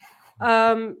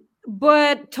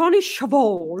 But Tony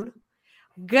Schiavone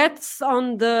gets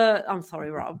on the... I'm sorry,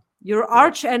 Rob. Your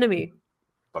arch enemy.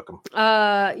 Fuck him.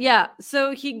 Yeah.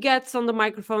 So he gets on the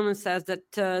microphone and says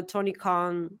that Tony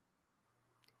Khan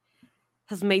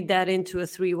has made that into a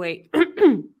 3-way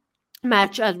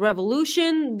match at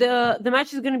Revolution. The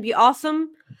match is going to be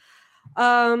awesome.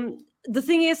 The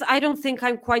thing is, I don't think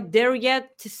I'm quite there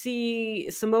yet to see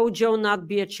Samoa Joe not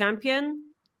be a champion,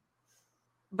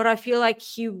 but I feel like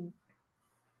he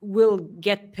will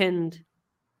get pinned,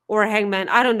 or Hangman.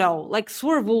 I don't know. Like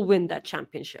Swerve will win that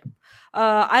championship.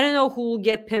 I don't know who will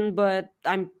get pinned, but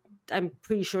I'm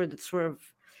pretty sure that Swerve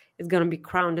is going to be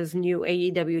crowned as new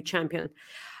AEW champion.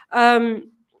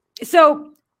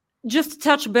 So just to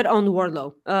touch a bit on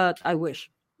Wardlow, I wish.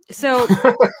 So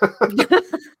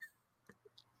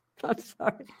I'm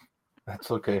sorry.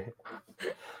 That's okay.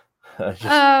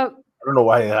 I don't know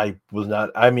why I was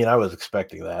not. I mean, I was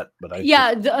expecting that, but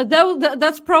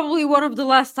that's probably one of the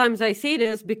last times I say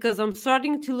this because I'm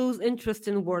starting to lose interest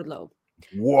in Wardlow.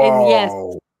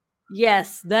 Whoa! And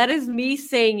yes, that is me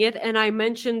saying it, and I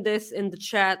mentioned this in the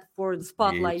chat for the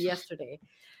spotlight yesterday.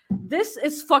 This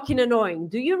is fucking annoying.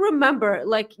 Do you remember?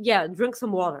 Drink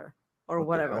some water or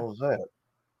whatever. What the hell was that?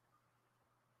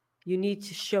 You need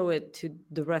to show it to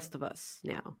the rest of us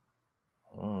now.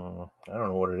 I don't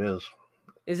know what it is.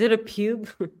 Is it a pube?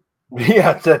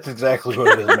 Yeah, that's exactly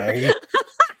what it is, Maggie.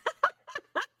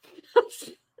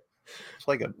 It's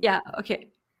like a... Yeah, okay.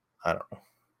 I don't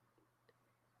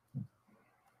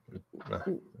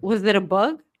know. Was it a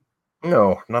bug?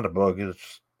 No, not a bug.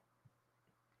 It's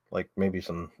like maybe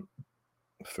some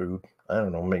food. I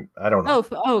don't know. Maybe, I don't know.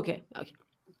 Oh, okay.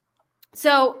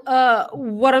 So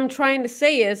what I'm trying to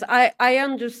say is I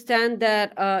understand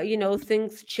that,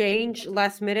 things change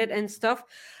last minute and stuff.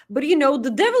 But,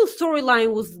 the Devil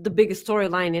storyline was the biggest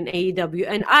storyline in AEW.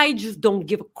 And I just don't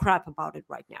give a crap about it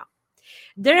right now.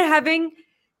 They're having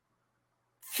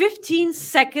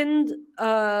 15-second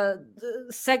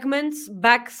segments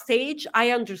backstage.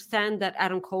 I understand that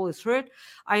Adam Cole is hurt.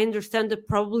 I understand that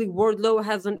probably Wardlow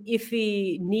has an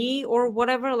iffy knee or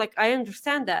whatever. Like, I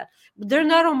understand that. But they're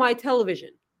not on my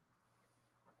television.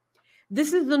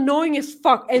 This is annoying as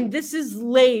fuck, and this is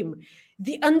lame.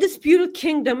 The Undisputed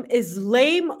Kingdom is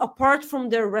lame apart from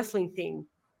their wrestling theme.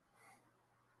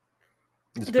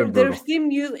 Their theme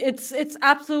music, it's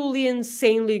absolutely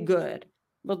insanely good.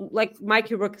 But like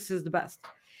Mikey Rooks is the best.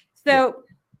 So,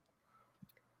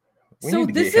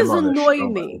 this is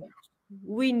annoying me.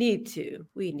 We need to.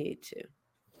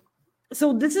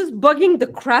 So this is bugging the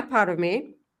crap out of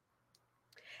me,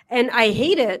 and I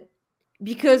hate it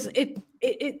because it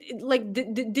like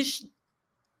this.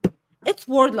 It's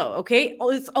Wardlow, okay?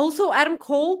 It's also Adam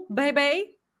Cole,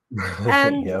 baby.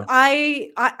 And Yeah.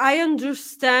 I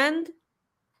understand,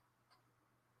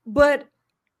 but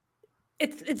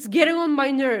it's getting on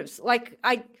my nerves. Like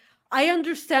I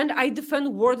understand. I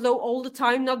defend Wardlow all the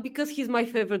time, not because he's my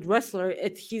favorite wrestler.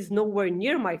 He's nowhere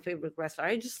near my favorite wrestler.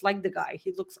 I just like the guy.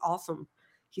 He looks awesome.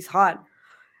 He's hot,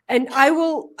 and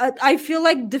I feel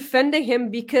like defending him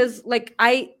because like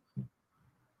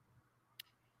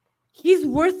he's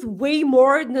worth way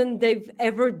more than they've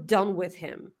ever done with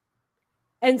him.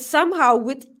 And somehow,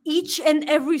 with each and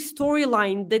every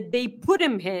storyline that they put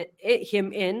him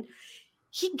in,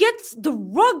 he gets the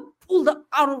rug pulled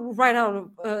right out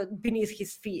of beneath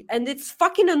his feet. And it's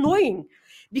fucking annoying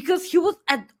because he was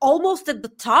almost at the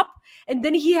top. And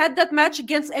then he had that match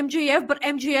against MJF, but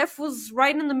MJF was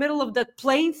right in the middle of that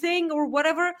plane thing or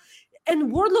whatever.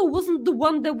 And Wardlow wasn't the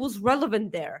one that was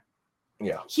relevant there.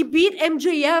 Yeah. He beat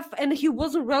MJF and he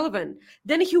wasn't relevant.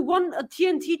 Then he won a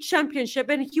TNT championship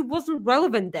and he wasn't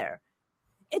relevant there.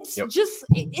 It's just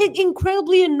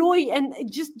incredibly annoying,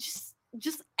 and just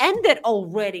end it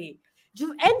already.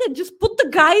 Just end it. Just put the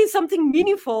guy in something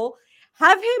meaningful.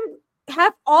 Have him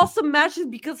have awesome matches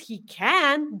because he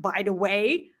can, by the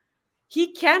way.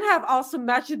 He can have awesome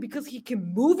matches because he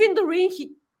can move in the ring.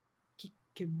 He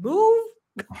can move.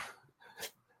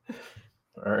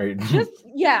 All right.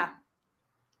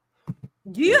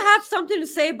 Do you have something to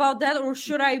say about that, or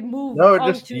should I move No,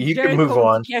 on just to you Jericho can move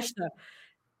on. Takeshita?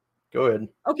 Go ahead.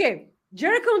 Okay,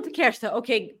 Jericho and Takeshita.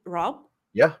 Okay, Rob.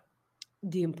 Yeah.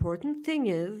 The important thing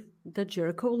is that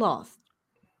Jericho lost.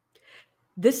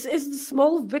 This is the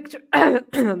small victory.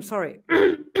 I'm sorry.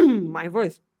 My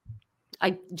voice.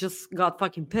 I just got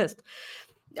fucking pissed.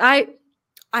 I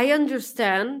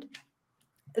understand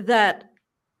that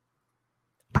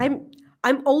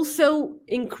I'm also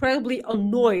incredibly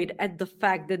annoyed at the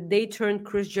fact that they turned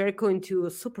Chris Jericho into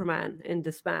a Superman in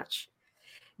this match,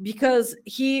 because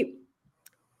he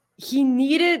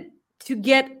needed to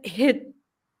get hit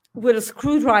with a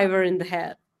screwdriver in the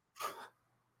head.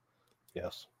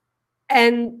 Yes.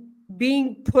 And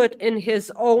being put in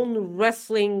his own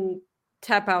wrestling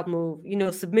tap out move,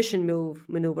 submission move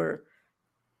maneuver.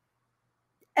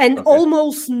 And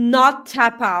almost not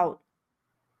tap out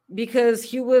because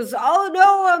he was, oh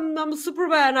no, I'm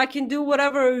Superman. I can do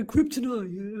whatever.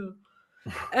 Kryptonite.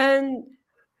 Yeah.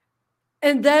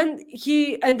 and then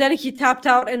he tapped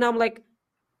out, and I'm like,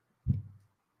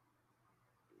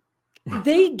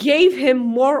 they gave him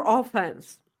more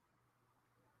offense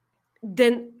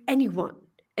than anyone.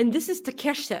 And this is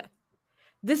Takeshita.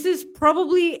 This is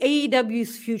probably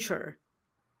AEW's future.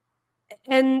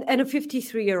 And a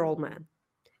 53-year-old man.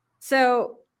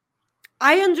 So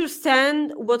I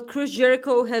understand what Chris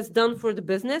Jericho has done for the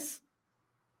business.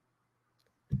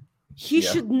 He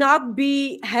should not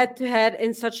be head-to-head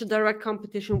in such a direct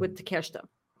competition with Takeshita.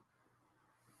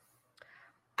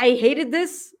 I hated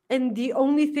this, and the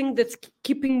only thing that's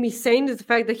keeping me sane is the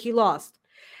fact that he lost.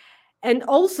 And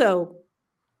also,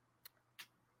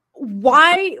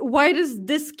 why does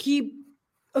this keep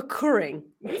occurring?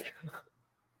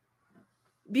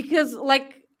 Because,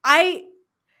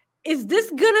 is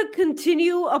this gonna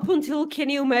continue up until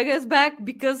Kenny Omega is back?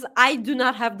 Because I do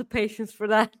not have the patience for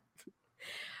that.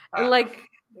 And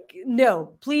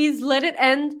no, please let it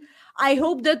end. I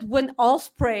hope that when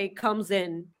Ospreay comes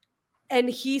in and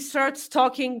he starts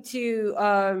talking to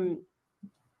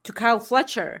Kyle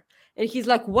Fletcher, and he's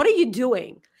like, "What are you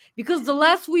doing?" Because the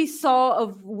last we saw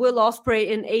of Will Ospreay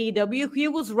in AEW, he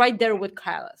was right there with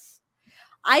Callis.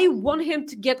 I want him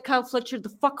to get Kyle Fletcher the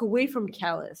fuck away from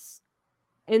Callis,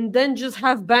 and then just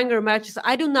have banger matches.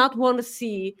 I do not want to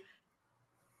see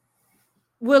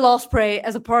Will Ospreay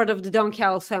as a part of the Don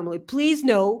Callis family. Please,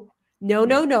 no.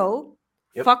 Yep.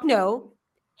 Fuck no.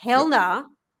 Hell nah.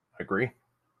 I agree.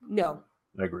 No.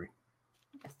 I agree.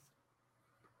 Yes.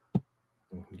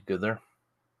 You good there?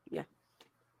 Yeah.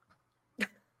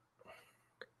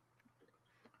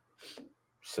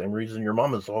 Same reason your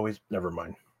mom is always. Never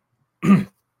mind.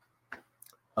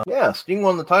 Yeah, Sting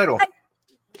won the title.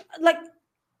 Like,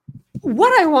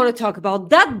 what I want to talk about,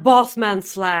 that boss man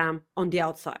slam on the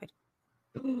outside.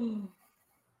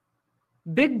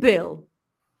 Big Bill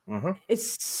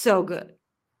is so good.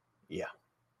 Yeah.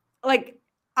 Like,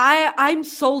 I'm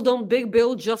sold on Big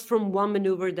Bill just from one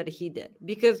maneuver that he did,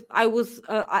 because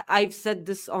I've said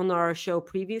this on our show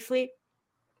previously.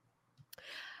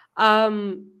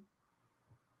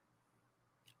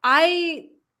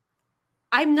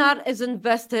 I'm not as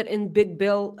invested in Big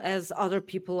Bill as other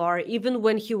people are, even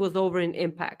when he was over in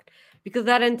Impact, because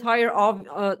that entire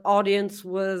audience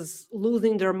was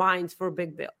losing their minds for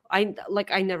Big Bill. I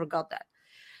never got that.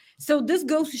 So this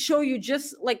goes to show you,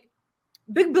 just like,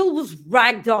 Big Bill was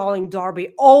ragdolling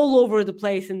Darby all over the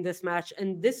place in this match,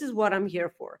 and this is what I'm here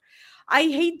for. I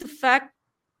hate the fact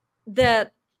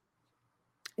that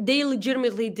they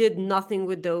legitimately did nothing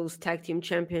with those tag team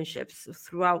championships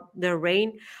throughout their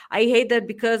reign. I hate that,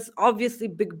 because obviously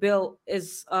Big Bill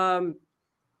is a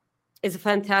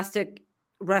fantastic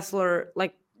wrestler,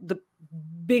 like the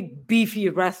big beefy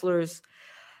wrestlers.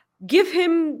 Give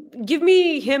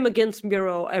me him against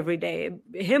Miro every day.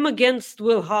 Him against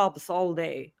Will Hobbs all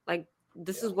day. Like,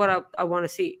 this is what I want to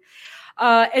see.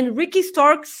 And Ricky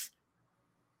Starks,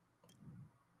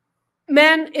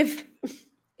 man, if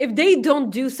they don't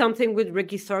do something with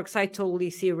Ricky Starks, I totally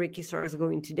see Ricky Starks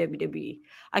going to WWE.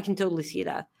 I can totally see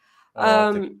that.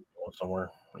 I think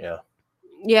somewhere, yeah.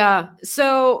 Yeah.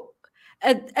 So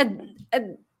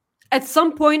at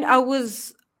some point, I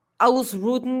was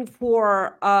rooting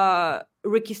for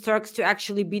Ricky Starks to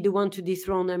actually be the one to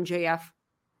dethrone MJF.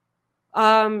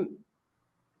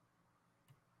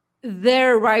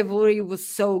 Their rivalry was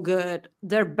so good.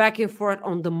 Their back and forth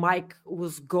on the mic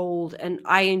was gold, and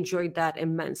I enjoyed that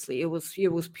immensely. It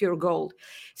was pure gold.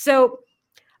 So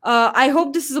I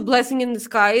hope this is a blessing in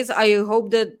disguise. I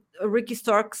hope that Ricky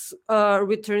Starks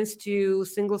returns to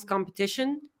singles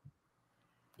competition.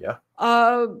 Yeah.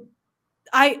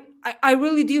 I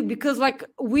really do, because, like,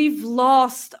 we've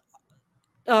lost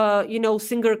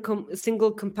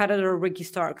single competitor Ricky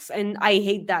Starks, and I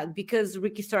hate that, because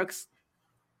Ricky Starks,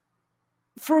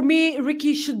 for me,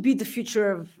 Ricky should be the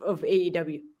future of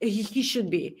AEW. He should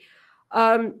be.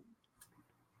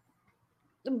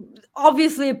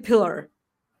 Obviously a pillar,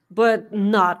 but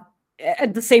not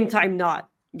at the same time, not,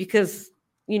 because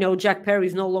Jack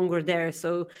Perry's no longer there,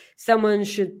 so someone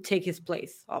should take his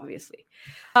place, obviously.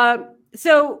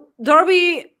 So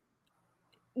Darby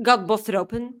got busted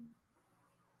open,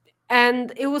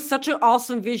 and it was such an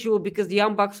awesome visual, because the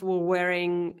Young Bucks were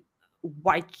wearing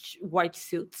white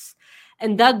suits,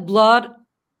 and that blood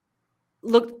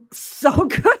looked so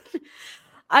good.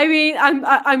 I mean,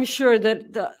 I'm sure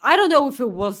that I don't know if it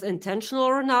was intentional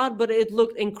or not, but it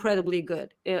looked incredibly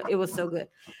good. It was so good.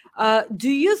 Do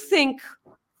you think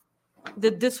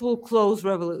that this will close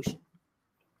Revolution?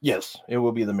 Yes, it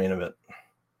will be the main event.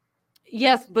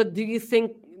 Yes, but do you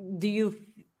think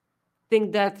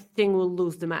that Thing will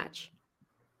lose the match?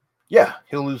 Yeah,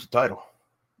 he'll lose the title.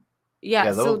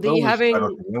 Yeah, so they're having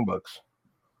the Young Bucks.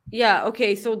 Yeah,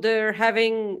 okay, so they're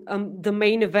having the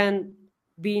main event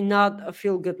be not a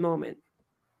feel-good moment.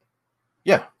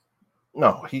 Yeah.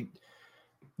 No,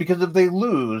 because if they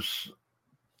lose,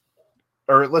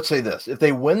 or let's say this, if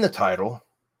they win the title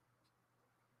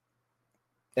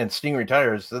and Sting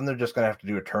retires, then they're just going to have to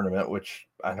do a tournament, which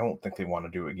I don't think they want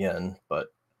to do again, but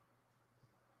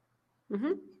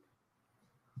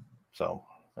so,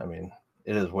 I mean,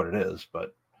 it is what it is,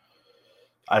 but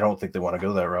I don't think they want to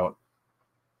go that route.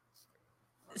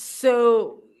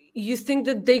 So you think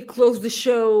that they close the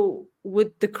show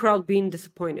with the crowd being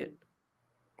disappointed?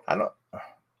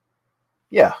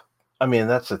 Yeah. I mean,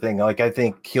 that's the thing. Like, I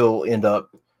think he'll end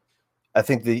up, I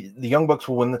think the Young Bucks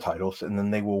will win the titles, and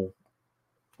then they will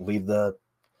leave the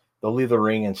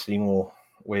ring, and Sting will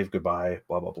wave goodbye,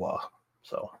 blah, blah, blah.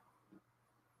 So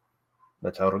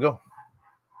that's how it'll go.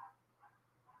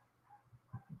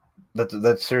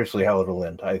 That's seriously how it'll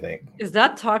end, I think. Is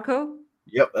that Taco?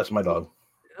 Yep, that's my dog.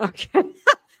 Okay.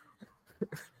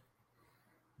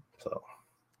 So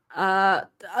I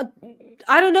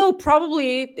don't know,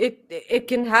 probably it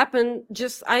can happen.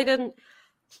 Just I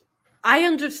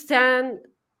understand.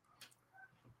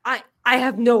 I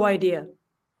have no idea.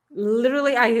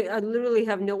 Literally, I literally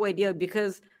have no idea,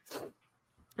 because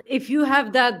if you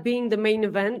have that being the main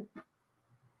event,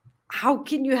 how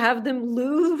can you have them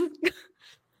lose?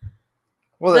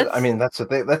 Well, I mean, that's the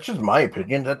thing. That's just my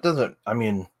opinion. That doesn't, I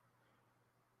mean,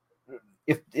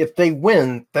 if they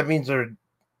win, that means they're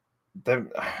going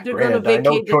to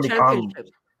vacate the championship.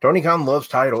 Tony Khan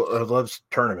loves loves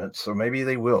tournaments, so maybe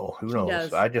they will. Who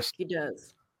knows? He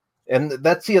does. And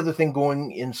that's the other thing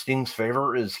going in Sting's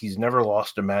favor is he's never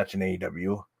lost a match in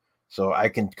AEW, so I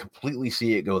can completely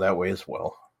see it go that way as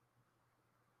well.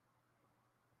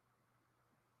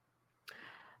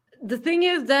 The thing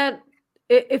is that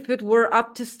if it were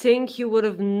up to Sting, he would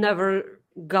have never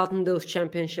gotten those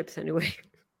championships anyway.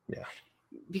 Yeah.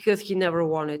 Because he never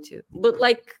wanted to. But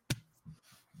like,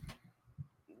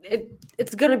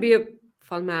 it's going to be a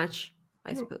fun match,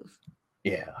 I suppose.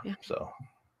 Yeah. So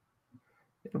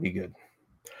it'll be good.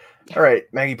 All right,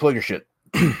 Maggie, plug your shit.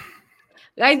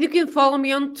 Guys, you can follow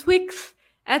me on Twix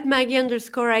at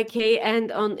Maggie_IK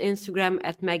and on Instagram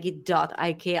at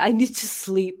Maggie.IK. I need to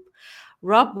sleep.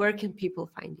 Rob, where can people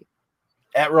find you?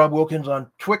 At Rob Wilkins on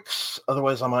Twix.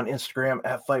 Otherwise, I'm on Instagram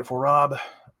at Fight4Rob.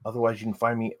 Otherwise, you can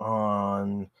find me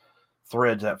on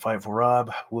Threads at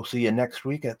Fight4Rob. We'll see you next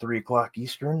week at 3 o'clock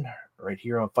Eastern, right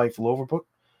here on Fightful Overbook.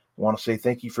 I want to say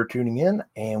thank you for tuning in,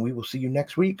 and we will see you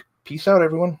next week. Peace out,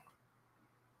 everyone.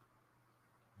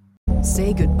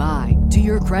 Say goodbye to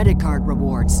your credit card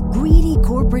rewards. Greedy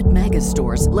corporate mega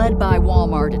stores, led by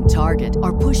Walmart and Target,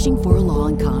 are pushing for a law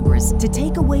in Congress to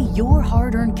take away your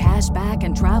hard-earned cash back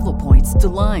and travel points to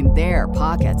line their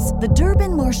pockets. The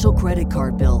Durbin-Marshall credit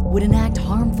card bill would enact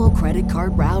harmful credit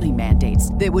card routing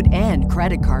mandates that would end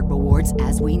credit card rewards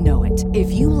as we know it.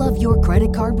 If you love your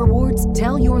credit card rewards,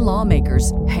 tell your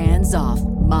lawmakers, hands off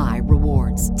my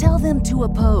rewards. Tell them to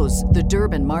oppose the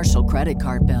Durbin-Marshall credit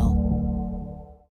card bill.